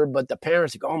remember. But the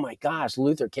parents go, "Oh my gosh,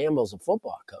 Luther Campbell's a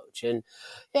football coach." And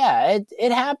yeah,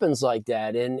 it happens like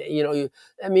that. And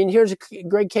here's a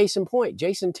great case in point: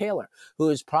 Jason Taylor, who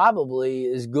is probably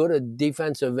as good a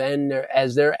defensive end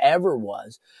as there ever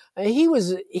was. He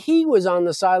was on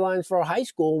the sidelines for high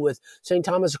school with St.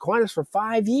 Thomas Aquinas for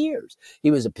 5 years.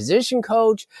 He was a position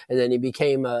coach, and then he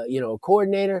became a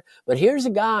coordinator. But here's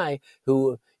a guy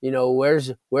who wears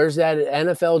that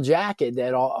NFL jacket,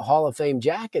 that Hall of Fame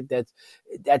jacket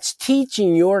that's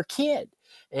teaching your kid.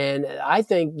 And I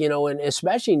think, and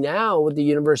especially now with the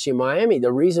University of Miami,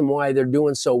 the reason why they're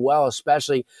doing so well,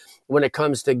 especially when it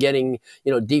comes to getting,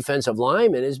 defensive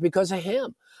linemen, is because of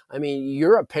him. I mean,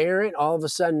 you're a parent, all of a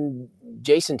sudden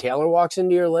Jason Taylor walks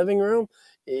into your living room.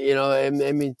 I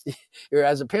mean, you're,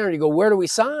 as a parent, you go, where do we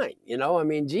sign? I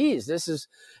mean, geez,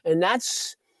 and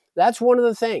that's one of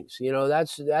the things,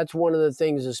 that's one of the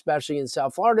things, especially in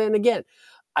South Florida. And again,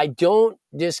 I don't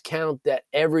discount that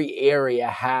every area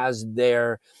has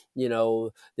their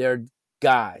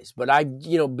guys, but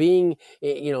being,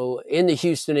 in the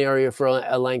Houston area for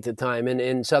a length of time, and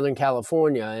in Southern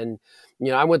California, and,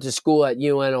 I went to school at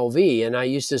UNLV, and I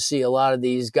used to see a lot of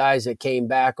these guys that came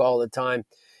back all the time.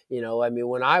 I mean,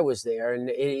 when I was there, and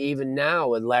even now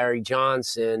with Larry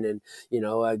Johnson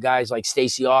and, guys like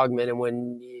Stacey Augmon,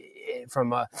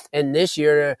 and this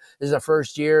year is the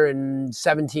first year in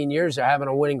 17 years they're having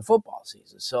a winning football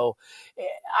season. So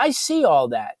I see all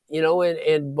that,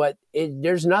 but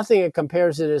there's nothing that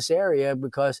compares to this area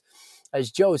because,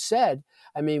 as Joe said,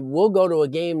 I mean, we'll go to a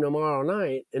game tomorrow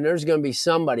night and there's going to be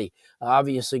somebody,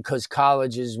 obviously, because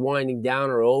college is winding down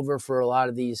or over for a lot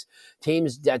of these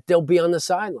teams, that they'll be on the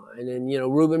sideline. And,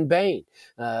 Reuben Bain,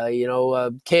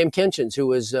 Cam Kinchins, who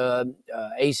was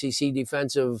ACC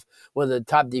defensive, one of the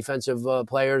top defensive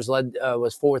players,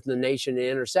 was fourth in the nation in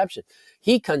interception.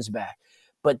 He comes back.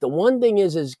 But the one thing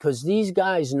is because these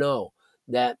guys know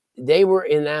that they were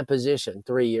in that position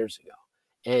 3 years ago.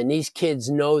 And these kids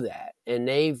know that, and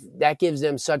that gives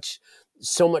them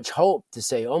so much hope to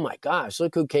say, oh my gosh,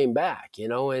 look who came back,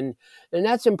 and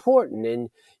that's important. And,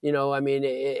 I mean,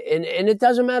 and it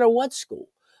doesn't matter what school.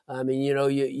 I mean,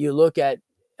 you look at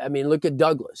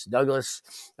Douglas,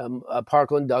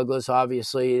 Parkland Douglas,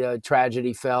 obviously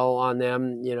tragedy fell on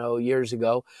them, years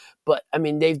ago, but I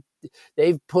mean,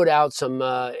 they've put out some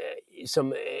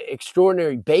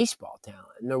extraordinary baseball talent,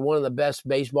 and they're one of the best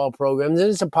baseball programs.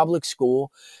 And it's a public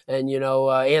school, and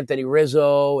Anthony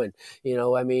Rizzo, and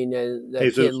the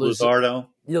Jesus kid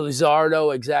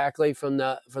Luzardo, exactly, from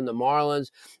the Marlins,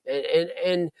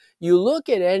 and you look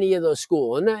at any of those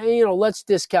schools, and let's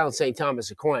discount St.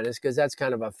 Thomas Aquinas because that's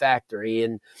kind of a factory,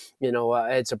 and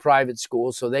it's a private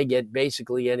school, so they get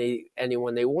basically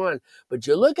anyone they want. But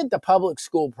you look at the public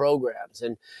school programs,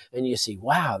 and you see,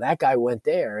 wow, that guy went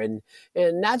there, and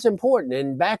that's important.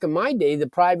 And back in my day,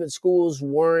 the private schools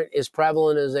weren't as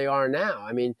prevalent as they are now.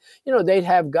 I mean, they'd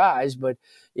have guys, but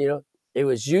it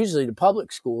was usually the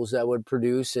public schools that would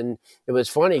produce. And it was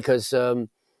funny because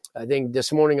I think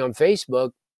this morning on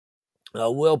Facebook,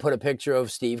 Will put a picture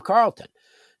of Steve Carlton.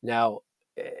 Now,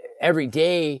 every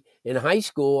day in high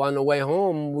school on the way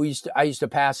home, I used to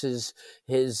pass his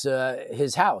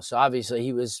house. Obviously,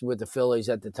 he was with the Phillies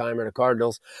at the time, or the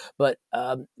Cardinals, but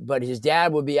his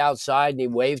dad would be outside and he'd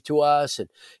wave to us. And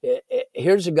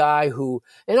here's a guy who,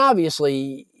 and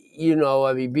obviously,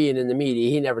 I mean, being in the media,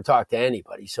 he never talked to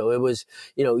anybody. So it was,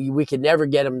 we could never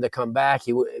get him to come back.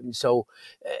 So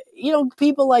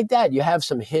people like that, you have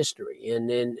some history,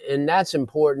 and that's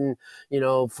important,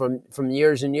 from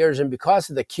years and years. And because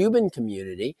of the Cuban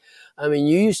community, I mean,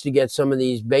 you used to get some of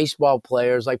these baseball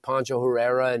players like Pancho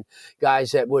Herrera and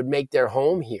guys that would make their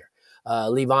home here.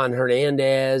 Livan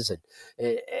Hernandez,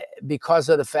 and because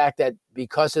of the fact that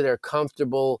because of their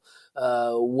comfortable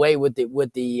way with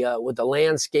the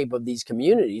landscape of these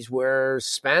communities, where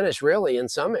Spanish really in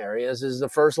some areas is the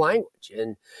first language,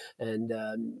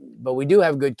 but we do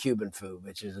have good Cuban food,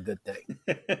 which is a good thing.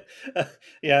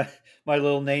 Yeah, my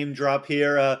little name drop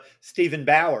here, Stephen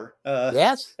Bauer.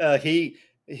 Yes,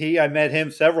 I met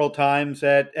him several times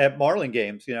at Marlin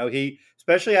games. He,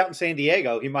 especially out in San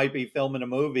Diego, he might be filming a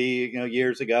movie,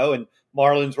 years ago, and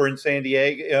Marlins were in San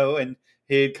Diego, and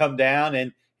he'd come down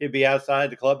and he'd be outside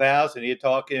the clubhouse, and we'd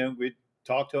talk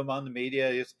to him on the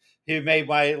media. He made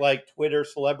my Twitter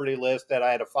celebrity list that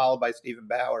I had to follow by Stephen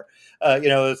Bauer.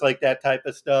 It's like that type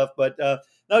of stuff. But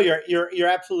no, you're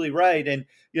absolutely right. And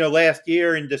last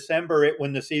year in December,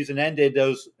 when the season ended,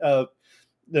 those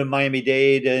the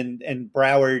Miami-Dade and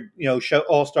Broward,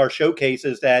 all-star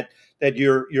showcases that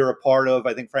you're a part of.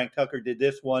 I think Frank Tucker did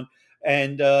this one,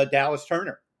 and Dallas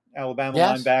Turner, Alabama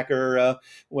linebacker,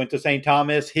 went to St.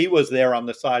 Thomas. He was there on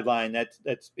the sideline.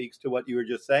 That speaks to what you were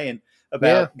just saying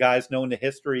about guys knowing the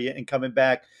history and coming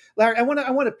back. Larry, I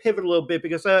want to pivot a little bit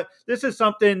because this is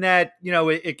something that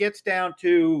it gets down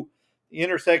to the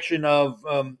intersection of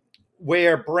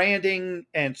where branding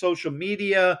and social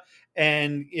media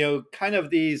and kind of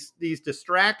these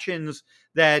distractions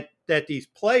that these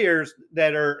players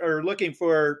that are looking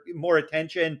for more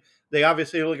attention, they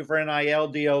obviously are looking for NIL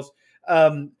deals.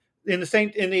 In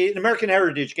the American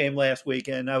Heritage game last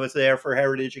weekend, I was there for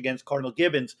Heritage against Cardinal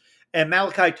Gibbons, And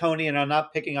Malachi Tony, and I'm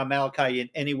not picking on Malachi in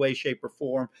any way, shape, or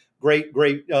form. Great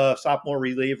sophomore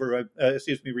receiver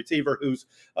who's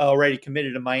already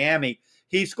committed to Miami.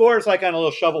 He scores like on a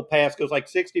little shovel pass, goes like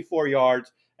 64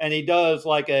 yards, and he does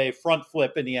like a front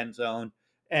flip in the end zone.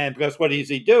 And because what does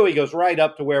he do? He goes right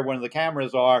up to where one of the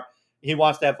cameras are. He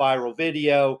wants that viral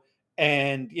video.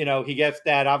 And, he gets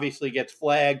that, obviously gets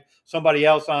flagged. Somebody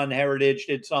else on Heritage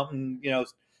did something,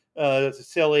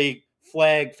 silly,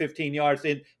 flag 15 yards.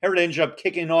 Then Heritage ended up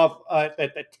kicking off at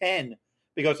the 10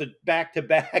 because of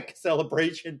back-to-back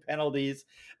celebration penalties.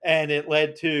 And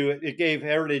it gave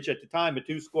Heritage at the time a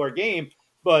 2-score game,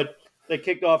 but they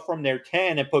kicked off from their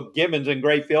 10 and put Gibbons in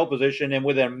great field position. And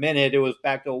within a minute, it was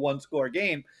back to a 1-score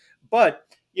game. But,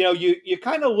 you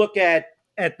kind of look at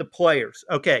the players.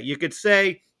 Okay, you could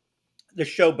say the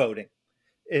showboating.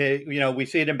 We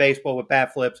see it in baseball with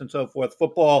bat flips and so forth.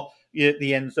 Football,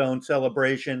 the end zone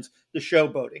celebrations, the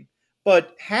showboating.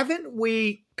 But haven't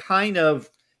we kind of,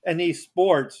 in these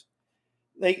sports,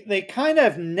 they kind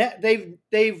of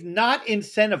they've not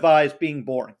incentivized being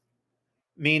boring.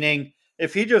 Meaning,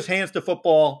 if he just hands the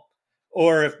football,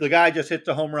 or if the guy just hits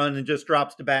a home run and just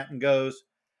drops the bat and goes,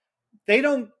 they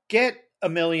don't get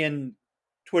 1 million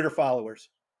Twitter followers.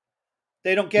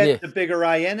 They don't get the bigger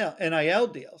NIL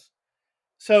deals.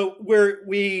 So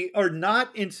we are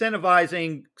not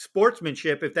incentivizing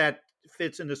sportsmanship, if that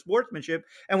fits into sportsmanship,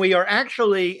 and we are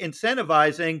actually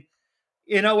incentivizing,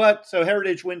 you know what? So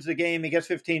Heritage wins the game, he gets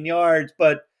 15 yards,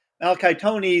 but Malachi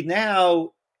Tony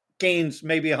now gains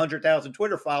maybe 100,000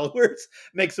 Twitter followers,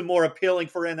 makes him more appealing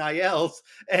for NILs,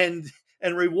 and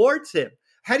rewards him.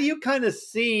 How do you kind of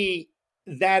see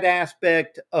that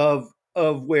aspect of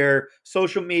where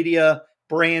social media,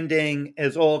 branding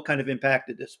has all kind of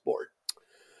impacted this sport?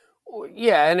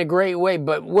 Yeah, in a great way.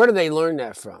 But where do they learn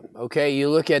that from? Okay, you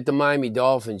look at the Miami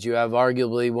Dolphins. You have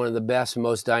arguably one of the best,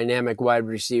 most dynamic wide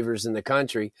receivers in the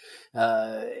country,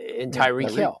 in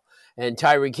Tyreek Hill. And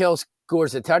Tyreek Hill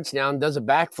scores a touchdown, does a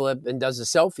backflip, and does a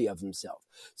selfie of himself.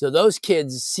 So those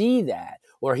kids see that,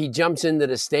 or he jumps into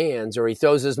the stands, or he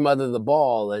throws his mother the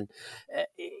ball. And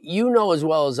you know as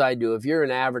well as I do, if you're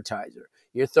an advertiser,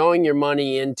 you're throwing your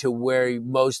money into where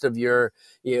most of your,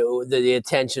 the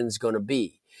attention's going to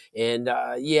be. And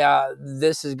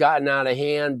this has gotten out of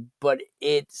hand, but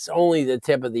it's only the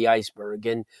tip of the iceberg.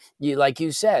 And like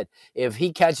you said, if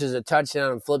he catches a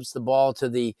touchdown and flips the ball to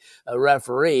the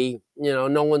referee,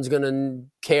 no one's going to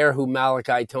care who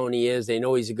Malachi Tony is. They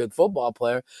know he's a good football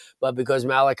player, but because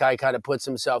Malachi kind of puts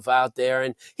himself out there,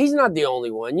 and he's not the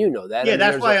only one, you know that. Yeah,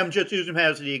 that's why I'm just using him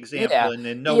as the example,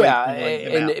 and no one's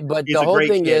him out. But the whole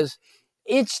thing is,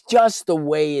 it's just the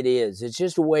way it is. It's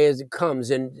just the way as it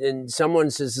comes. And someone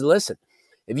says, listen,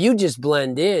 if you just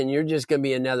blend in, you're just going to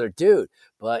be another dude.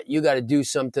 But you got to do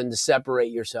something to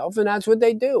separate yourself. And that's what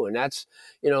they do. And that's,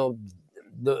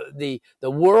 the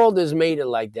world has made it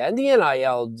like that. And the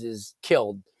NIL is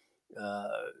killed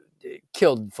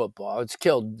football. It's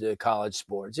killed college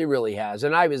sports. It really has.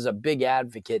 And I was a big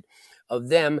advocate of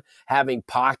them having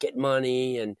pocket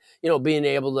money and, being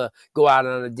able to go out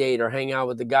on a date or hang out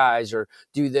with the guys or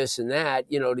do this and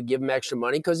that, to give them extra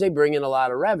money because they bring in a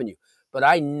lot of revenue. But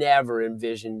I never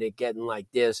envisioned it getting like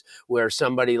this, where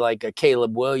somebody like a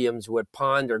Caleb Williams would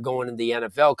ponder going into the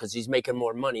NFL because he's making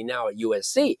more money now at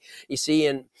USC. You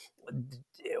see,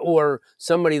 or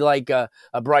somebody like a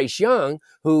Bryce Young,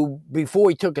 who before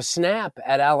he took a snap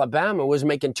at Alabama was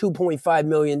making $2.5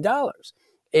 million.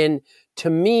 And to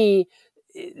me,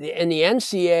 in the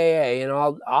NCAA,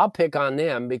 and I'll pick on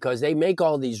them because they make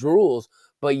all these rules,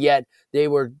 but yet they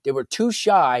were too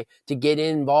shy to get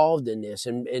involved in this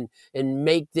and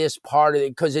make this part of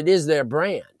it, because it is their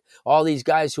brand. All these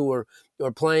guys who are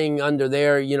playing under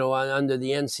their, under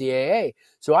the NCAA.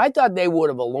 So I thought they would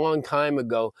have a long time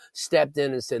ago stepped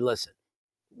in and said, listen,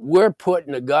 we're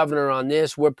putting a governor on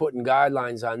this, we're putting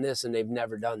guidelines on this, and they've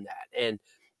never done that. And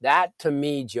that, to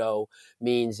me, Joe,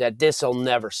 means that this will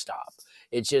never stop.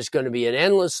 It's just going to be an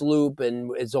endless loop,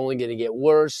 and it's only going to get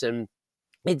worse. And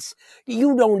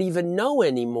you don't even know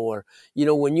anymore,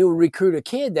 when you recruit a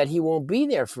kid, that he won't be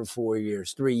there for 4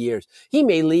 years, 3 years. He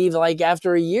may leave like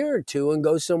after a year or two and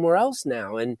go somewhere else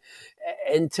now. And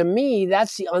to me,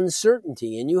 that's the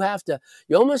uncertainty. And you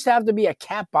almost have to be a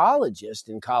capologist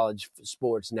in college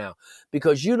sports now,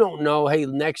 because you don't know, hey,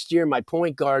 next year my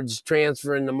point guard's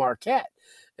transferring to Marquette.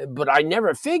 But I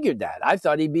never figured that. I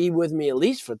thought he'd be with me at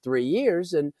least for 3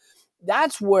 years. And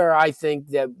that's where I think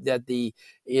that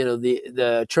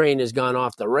the train has gone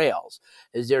off the rails.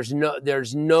 Is there's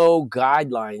no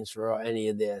guidelines for any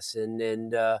of this, and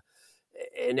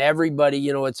everybody,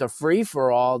 it's a free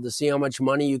for all to see how much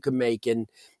money you can make. And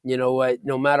you know what,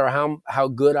 no matter how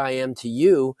good I am to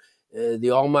you,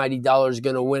 the almighty dollar is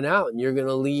going to win out, and you're going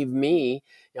to leave me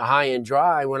high and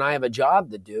dry when I have a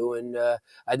job to do. And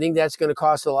I think that's going to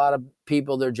cost a lot of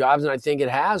people their jobs. And I think it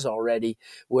has already,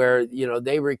 where,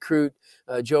 they recruit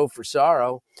Joe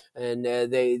Frisaro, and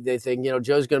they think,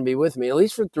 Joe's going to be with me at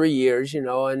least for 3 years,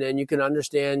 and then you can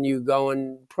understand you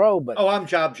going pro. But I'm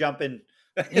job jumping.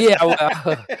 Yeah,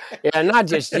 well, yeah, not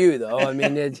just you though. I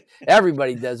mean,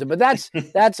 everybody does it, but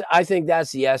I think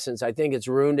that's the essence. I think it's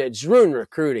ruined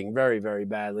recruiting very, very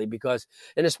badly, because,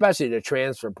 and especially the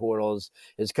transfer portals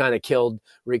has kind of killed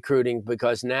recruiting,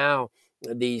 because now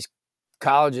these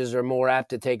colleges are more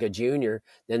apt to take a junior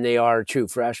than they are a true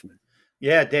freshman.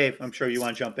 Yeah, Dave, I'm sure you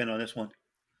want to jump in on this one.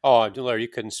 Oh, Larry, you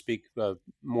couldn't speak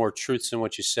more truths than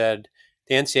what you said.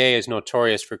 The NCAA is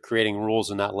notorious for creating rules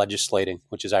and not legislating,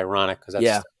 which is ironic,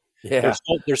 because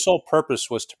their sole purpose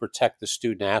was to protect the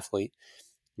student athlete.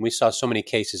 And we saw so many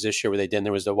cases this year where they did.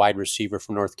 There was the wide receiver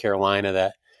from North Carolina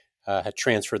that had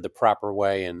transferred the proper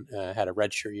way and had a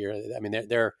redshirt year. I mean,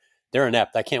 they're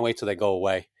inept. I can't wait till they go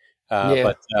away.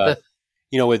 But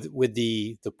with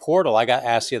the portal, I got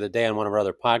asked the other day on one of our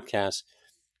other podcasts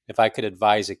if I could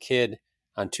advise a kid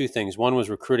on two things. One was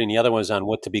recruiting. The other one was on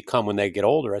what to become when they get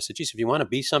older. I said, geez, if you want to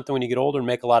be something when you get older and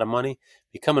make a lot of money,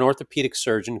 become an orthopedic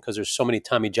surgeon, because there's so many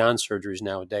Tommy John surgeries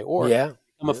nowadays. Or become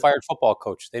a fired football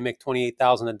coach. They make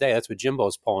 $28,000 a day. That's what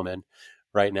Jimbo's pulling in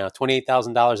right now.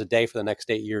 $28,000 a day for the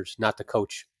next 8 years, not the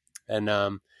coach. And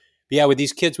with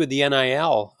these kids with the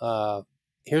NIL,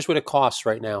 here's what it costs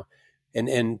right now.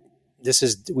 And this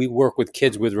is, we work with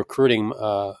kids with recruiting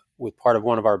with part of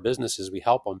one of our businesses. We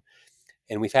help them.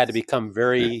 And we've had to become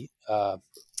very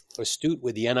astute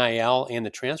with the NIL and the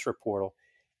transfer portal.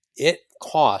 It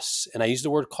costs, and I use the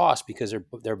word cost because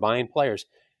they're buying players,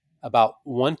 about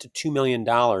 $1 to $2 million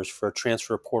for a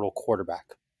transfer portal quarterback.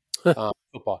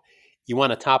 Football. You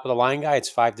want a top of the line guy?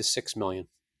 It's $5 to $6 million,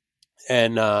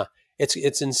 and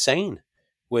it's insane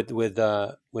with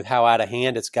how out of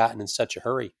hand it's gotten in such a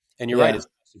hurry. And you're right, it's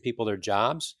costing people their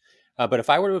jobs. But if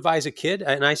I were to advise a kid,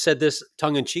 and I said this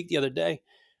tongue in cheek the other day,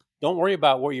 don't worry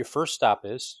about where your first stop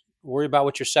is. Worry about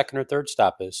what your second or third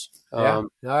stop is. I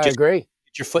agree.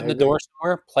 Get your foot in the door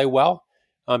somewhere, play well,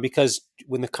 because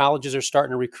when the colleges are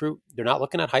starting to recruit, they're not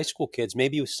looking at high school kids.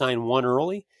 Maybe you sign one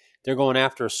early. They're going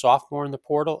after a sophomore in the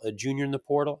portal, a junior in the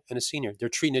portal, and a senior. They're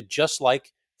treating it just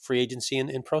like free agency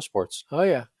in pro sports. Oh,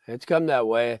 yeah. It's come that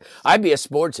way. I'd be a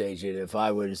sports agent if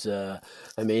I was. You're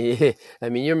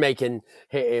making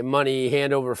money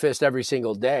hand over fist every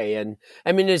single day, and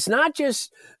I mean, it's not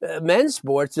just men's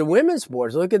sports, the women's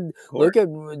sports. Look at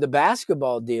the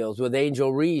basketball deals with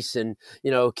Angel Reese and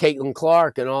Caitlin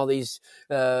Clark and all these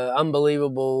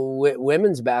unbelievable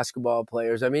women's basketball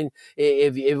players. I mean,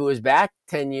 if it was back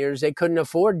 10 years, they couldn't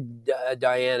afford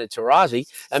Diana Taurasi.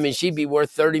 I mean, she'd be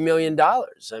worth $30 million.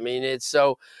 I mean, it's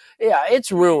so. Yeah,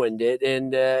 it's ruined it,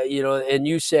 and and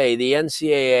you say the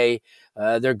NCAA,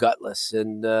 they're gutless,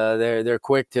 and they're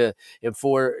quick to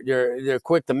enforce. They're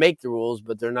quick to make the rules,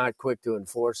 but they're not quick to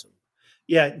enforce them.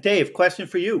 Yeah, Dave, question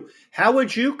for you: how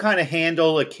would you kind of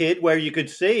handle a kid where you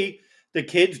could see the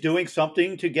kid's doing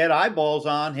something to get eyeballs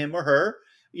on him or her,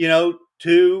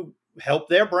 to help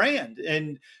their brand?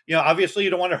 And obviously,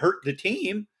 you don't want to hurt the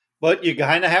team, but you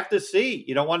kind of have to see.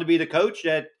 You don't want to be the coach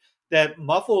that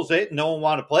muffles it and no one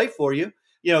want to play for you.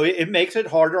 It makes it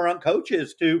harder on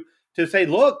coaches to say,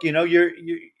 look,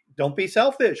 you don't be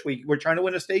selfish. We're trying to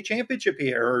win a state championship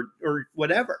here or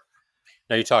whatever.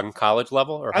 Now you're talking college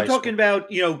level or I'm talking about,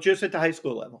 just at the high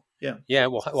school level. Yeah. Yeah.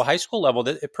 Well, high school level,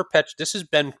 this has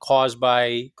been caused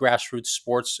by grassroots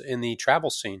sports in the travel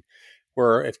scene,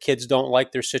 where if kids don't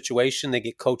like their situation, they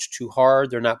get coached too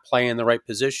hard. They're not playing the right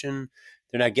position.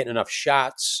 They're not getting enough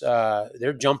shots.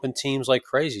 They're jumping teams like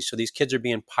crazy. So these kids are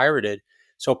being pirated.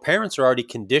 So parents are already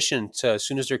conditioned to, as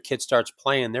soon as their kid starts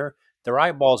playing, their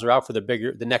eyeballs are out for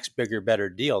the next bigger, better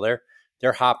deal.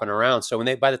 They're hopping around. So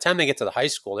by the time they get to the high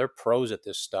school, they're pros at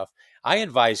this stuff. I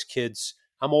advise kids.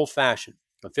 I'm old fashioned.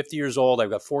 I'm 50 years old.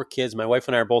 I've got 4 kids. My wife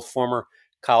and I are both former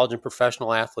college and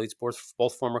professional athletes,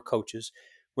 both former coaches.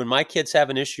 When my kids have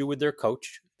an issue with their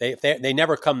coach, they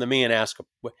never come to me and ask,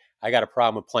 I got a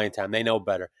problem with playing time. They know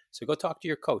better. So go talk to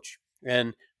your coach.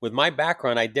 And with my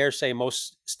background, I dare say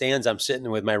most stands I'm sitting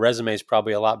with, my resume is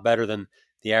probably a lot better than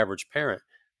the average parent.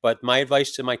 But my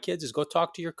advice to my kids is go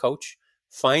talk to your coach.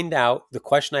 Find out. The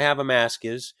question I have them ask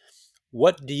is,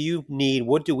 what do you need?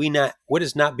 What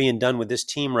is not being done with this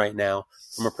team right now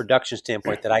from a production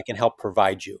standpoint that I can help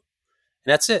provide you?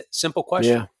 And that's it. Simple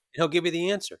question. Yeah. he'll give you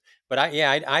the answer. But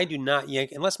I do not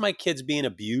yank unless my kid's being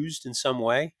abused in some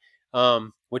way,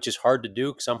 which is hard to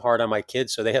do because I'm hard on my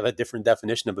kids, so they have a different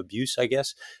definition of abuse, I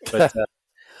guess. But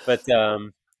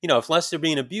unless they're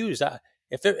being abused,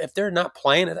 if they're not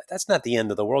playing, that's not the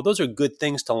end of the world. Those are good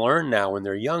things to learn now when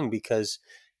they're young because.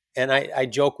 And I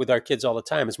joke with our kids all the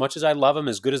time. As much as I love them,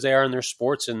 as good as they are in their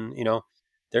sports, and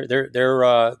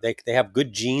they have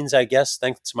good genes, I guess,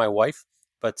 thanks to my wife.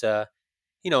 But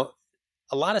you know,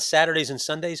 a lot of Saturdays and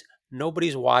Sundays,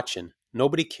 nobody's watching.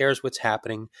 Nobody cares what's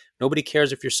happening. Nobody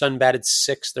cares if your son batted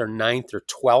 6th or 9th or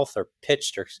 12th or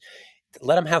pitched. Or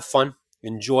let them have fun,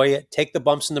 enjoy it, take the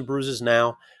bumps and the bruises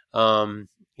now.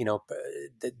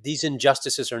 These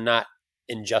injustices are not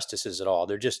injustices at all.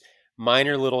 They're just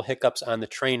minor little hiccups on the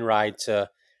train ride to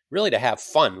have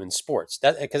fun in sports.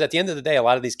 Because at the end of the day, a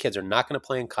lot of these kids are not going to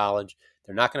play in college.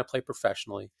 They're not going to play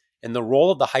professionally. And the role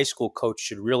of the high school coach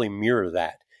should really mirror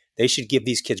that. They should give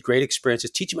these kids great experiences,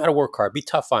 teach them how to work hard, be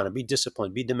tough on them, be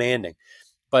disciplined, be demanding.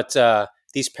 But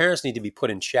these parents need to be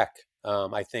put in check,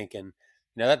 I think. And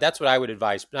that's what I would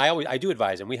advise. I do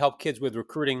advise them. We help kids with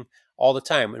recruiting all the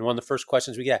time. And one of the first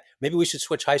questions we get, maybe we should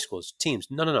switch high schools, teams.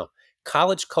 No.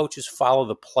 College coaches follow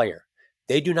the player.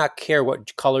 They do not care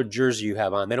what colored jersey you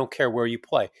have on. They don't care where you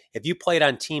play. If you played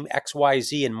on team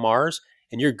XYZ in Mars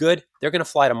and you're good, they're going to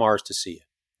fly to Mars to see you.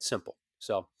 Simple.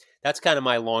 So that's kind of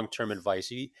my long-term advice.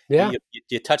 You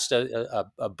touched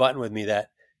a button with me that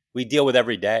we deal with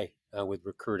every day with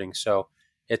recruiting. So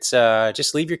it's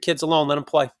just leave your kids alone. Let them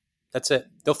play. That's it.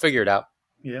 They'll figure it out.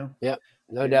 Yeah. Yeah.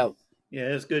 No doubt. Yeah,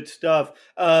 it's good stuff.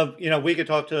 We could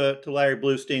talk to Larry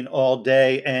Blustein all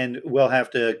day, and we'll have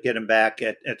to get him back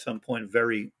at some point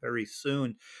very, very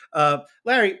soon.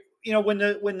 Larry, when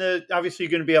the obviously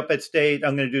you're going to be up at state.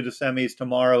 I'm going to do the semis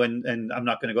tomorrow, and I'm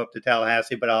not going to go up to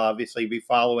Tallahassee, but I'll obviously be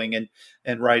following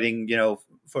and writing,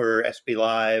 for SB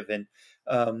Live and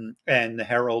the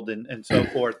Herald and so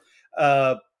forth.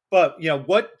 But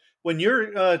when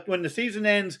the season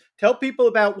ends, tell people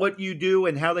about what you do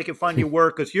and how they can find your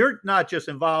work, because you're not just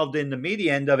involved in the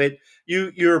media end of it.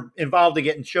 You're involved in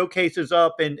getting showcases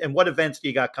up, and what events do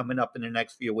you got coming up in the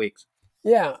next few weeks?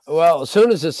 Yeah, well, as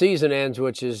soon as the season ends,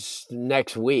 which is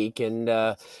next week, and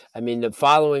the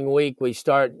following week we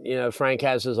start. Frank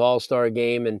has his All-Star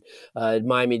game and at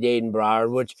Miami-Dade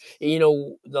Broward, which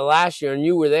the last year, and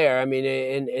you were there.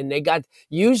 And they got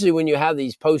usually when you have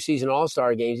these postseason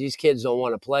All-Star games, these kids don't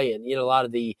want to play in. A lot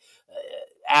of the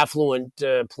affluent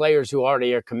players who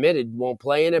already are committed won't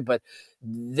play in it, but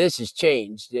this has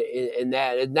changed in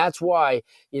that, and that's why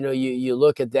you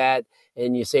look at that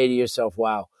and you say to yourself,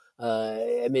 "Wow."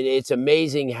 It's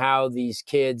amazing how these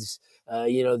kids,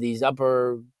 these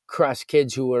upper crust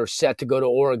kids who are set to go to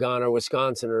Oregon or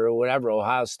Wisconsin or whatever,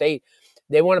 Ohio State,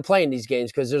 they want to play in these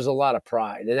games because there's a lot of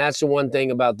pride. And that's the one thing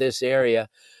about this area.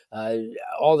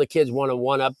 All the kids want to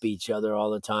one-up each other all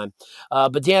the time.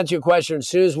 But to answer your question, as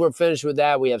soon as we're finished with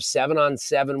that, we have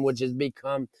 7-on-7, which has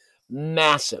become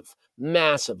massive. I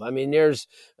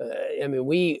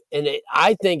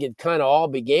think it kind of all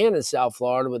began in South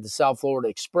Florida with the South Florida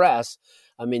Express.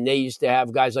 They used to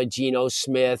have guys like Geno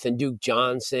Smith and Duke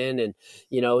Johnson and,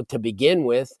 to begin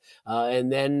with.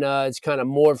 And then it's kind of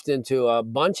morphed into a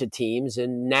bunch of teams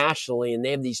and nationally. And they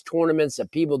have these tournaments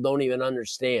that people don't even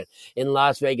understand in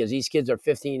Las Vegas. These kids are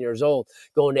 15 years old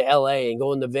going to LA and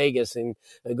going to Vegas and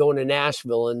going to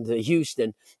Nashville and to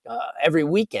Houston every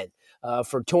weekend.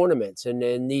 For tournaments, and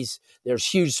then there's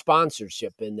huge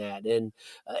sponsorship in that, and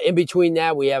in between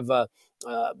that we have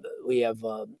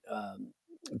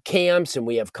camps and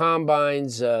we have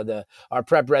combines. Our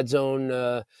Prep Red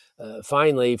Zone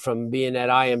finally, from being at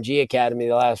IMG Academy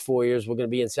the last 4 years, we're going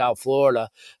to be in South Florida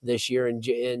this year,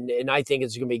 and I think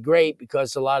it's going to be great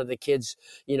because a lot of the kids,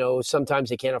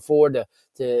 sometimes they can't afford to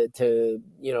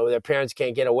their parents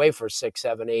can't get away for 6,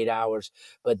 7, 8 hours,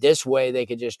 but this way they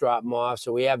could just drop them off.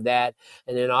 So we have that.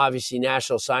 And then obviously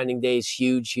National Signing Day is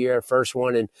huge here. First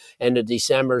one in end of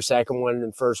December, second one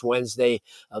in first Wednesday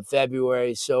of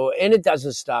February. So, and it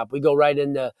doesn't stop. We go right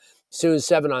into soon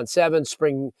 7-on-7.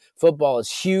 Spring football is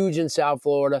huge in South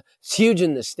Florida. It's huge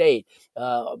in the state.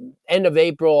 End of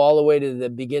April all the way to the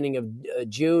beginning of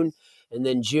June. And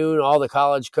then June, all the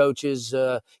college coaches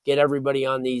get everybody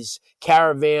on these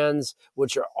caravans,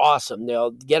 which are awesome.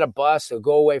 They'll get a bus. They'll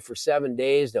go away for 7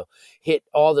 days. They'll hit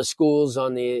all the schools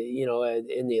on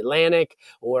in the Atlantic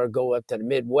or go up to the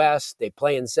Midwest. They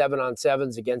play in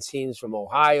 7-on-7s against teams from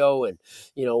Ohio and,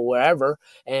 wherever.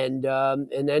 And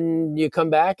then you come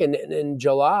back and in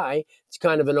July, it's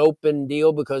kind of an open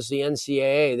deal because the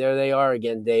NCAA, there they are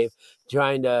again, Dave,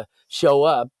 trying to show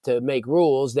up to make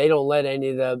rules. They don't let any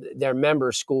of their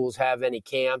member schools have any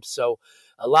camps. So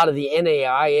a lot of the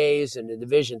NAIAs and the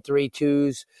Division 3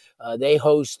 twos, they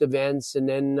host events, and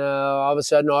then all of a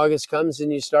sudden August comes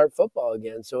and you start football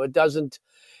again. So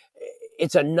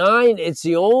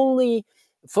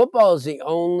football is the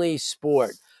only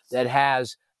sport that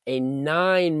has a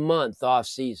 9-month off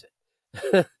season.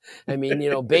 I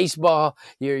mean, baseball,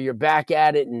 you're back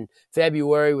at it in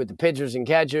February with the pitchers and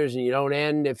catchers, and you don't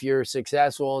end if you're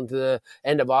successful into the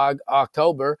end of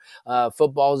October.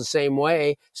 Football is the same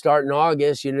way. Start in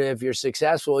August, if you're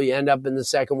successful, you end up in the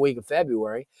second week of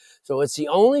February. So it's the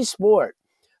only sport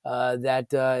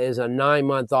that is a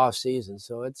 9-month off season.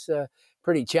 So it's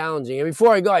pretty challenging. And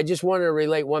before I go, I just wanted to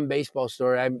relate one baseball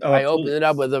story. I opened it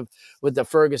up with the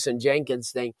Ferguson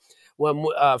Jenkins thing. When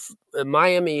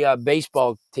Miami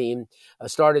baseball team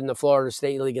started in the Florida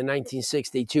State League in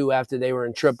 1962 after they were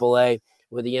in AAA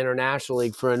with the International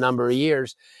League for a number of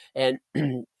years. And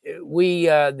they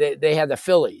had the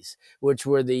Phillies, which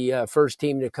were the first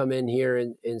team to come in here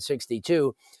in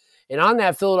 62. And on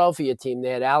that Philadelphia team,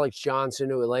 they had Alex Johnson,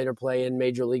 who would later play in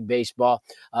Major League Baseball.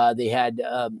 They had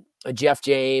Jeff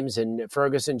James and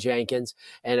Ferguson Jenkins,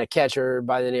 and a catcher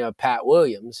by the name of Pat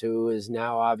Williams, who is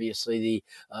now obviously the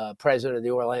president of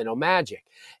the Orlando Magic.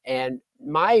 And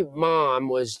my mom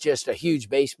was just a huge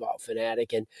baseball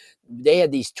fanatic, and they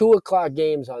had these 2:00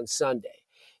 games on Sunday.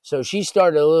 So she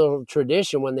started a little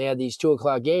tradition when they had these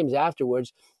 2:00 games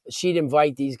afterwards. She'd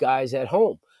invite these guys at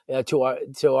home.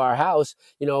 To our house,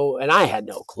 and I had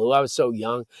no clue. I was so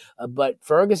young. But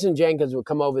Ferguson Jenkins would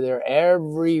come over there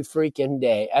every freaking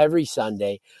day, every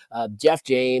Sunday. Jeff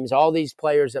James, all these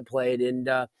players that played, and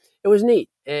it was neat.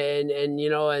 And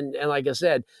like I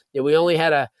said, if we only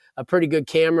had a pretty good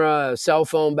camera, a cell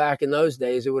phone back in those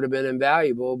days, it would have been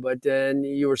invaluable. But then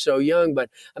you were so young. But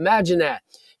imagine that.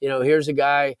 Here's a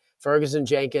guy, Ferguson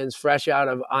Jenkins, fresh out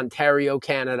of Ontario,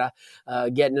 Canada,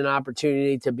 getting an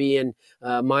opportunity to be in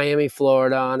Miami,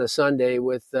 Florida on a Sunday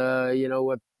with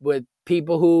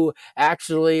people who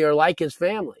actually are like his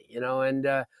family,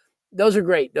 and those are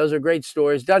great. Those are great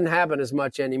stories. Doesn't happen as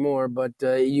much anymore, but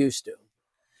it used to.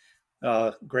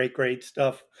 Great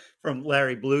stuff from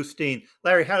Larry Blustein.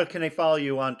 Larry, how can they follow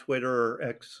you on Twitter or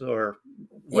X or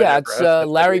whatever? Yeah, it's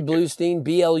Larry Blustein,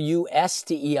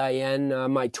 Blustein,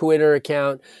 my Twitter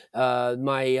account.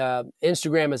 My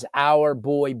Instagram is Our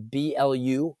Boy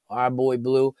BLU, Our Boy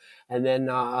Blue. And then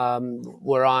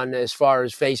we're on, as far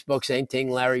as Facebook, same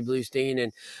thing, Larry Blustein.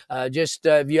 And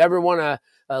if you ever want to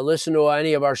listen to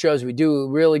any of our shows, we do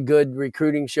really good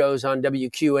recruiting shows on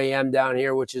WQAM down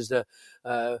here, which is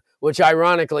which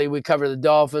ironically we cover the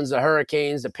Dolphins, the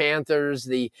Hurricanes, the Panthers,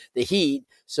 the Heat.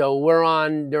 So we're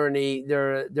on during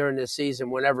the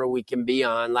season whenever we can be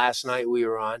on. Last night we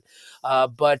were on,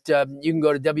 but you can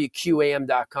go to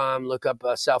WQAM.com, look up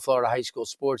South Florida High School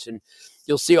Sports, and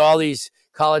you'll see all these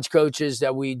college coaches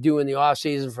that we do in the off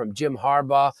season, from Jim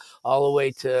Harbaugh all the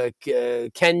way to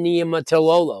Ken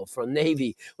Niumatalolo from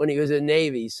Navy when he was in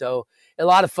Navy. So a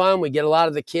lot of fun. We get a lot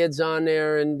of the kids on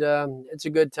there, and it's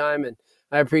a good time. And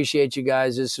I appreciate you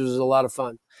guys. This was a lot of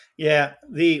fun. Yeah,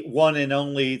 the one and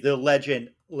only, the legend,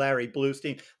 Larry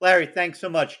Blustein. Larry, thanks so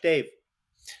much. Dave?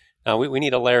 We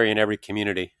need a Larry in every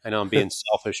community. I know I'm being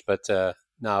selfish, but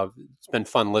no, it's been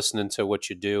fun listening to what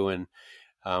you do, and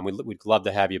we'd love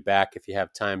to have you back if you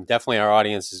have time. Definitely our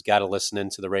audience has got to listen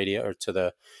into the radio, or to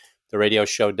the radio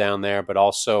show down there, but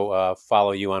also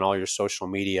follow you on all your social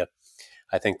media.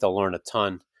 I think they'll learn a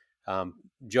ton.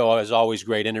 Joe, as always,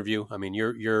 great interview. I mean,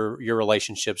 your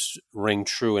relationships ring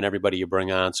true in everybody you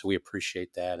bring on, so we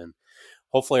appreciate that. And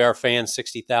hopefully our fans,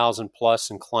 60,000 plus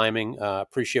and climbing,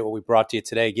 appreciate what we brought to you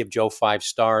today. Give Joe 5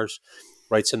 stars.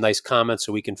 Write some nice comments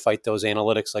so we can fight those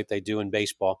analytics like they do in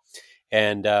baseball.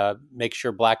 And make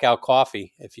sure Blackout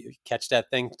Coffee, if you catch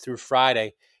that thing through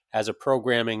Friday, as a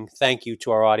programming thank you to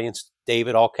our audience.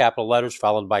 David, all capital letters,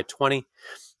 followed by 20.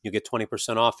 You get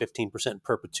 20% off, 15% in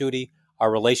perpetuity.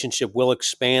 Our relationship will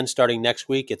expand starting next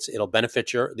week. It'll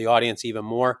benefit the audience even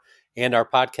more, and our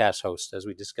podcast host, as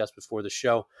we discussed before the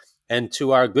show. And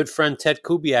to our good friend Ted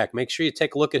Kubiak, make sure you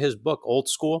take a look at his book, Old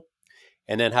School,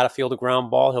 and then How to Field a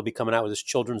Ground Ball. He'll be coming out with his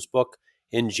children's book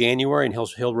in January, and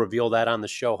he'll reveal that on the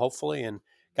show, hopefully. And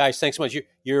guys, thanks so much.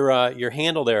 Your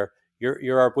handle there,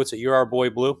 you're our Boy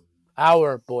Blue?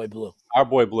 Our Boy Blue. Our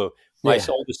Boy Blue. My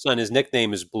oldest son, his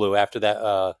nickname is Blue after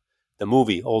that the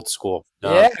movie Old School.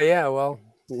 Yeah. Well,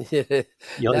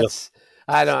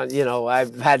 I don't.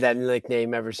 I've had that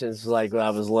nickname ever since I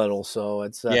was little, so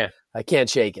it's I can't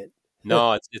shake it.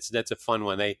 No, that's a fun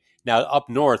one. Now up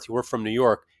north, we're from New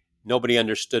York. nobody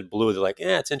understood Blue. They're like,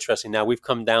 it's interesting. Now we've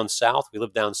come down south. We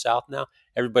live down south now.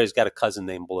 Everybody's got a cousin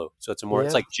named Blue. So it's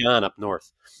it's like John up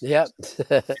north. Yep.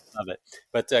 Love it.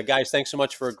 But guys, thanks so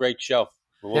much for a great show.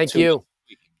 Thank you.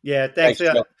 Yeah, thanks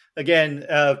Joe. again.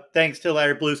 Thanks to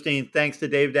Larry Blustein. Thanks to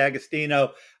Dave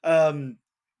Dagostino.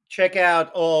 Check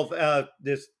out all of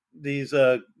these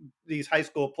high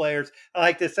school players. I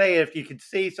like to say, if you can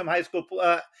see some high school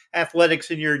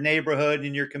athletics in your neighborhood,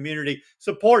 in your community,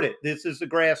 support it. This is the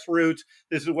grassroots.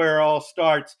 This is where it all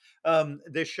starts.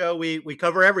 This show, we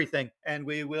cover everything, and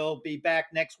we will be back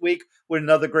next week with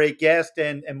another great guest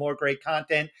and more great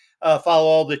content. Follow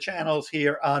all the channels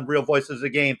here on Real Voices of the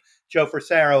Game. Joe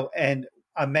Frisaro and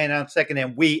a Man on Second,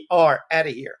 and we are out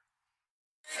of here.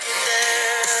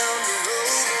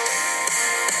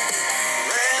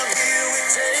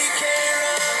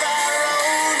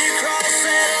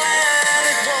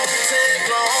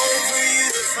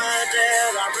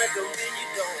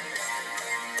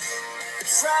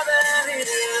 Try that in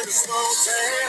a small town.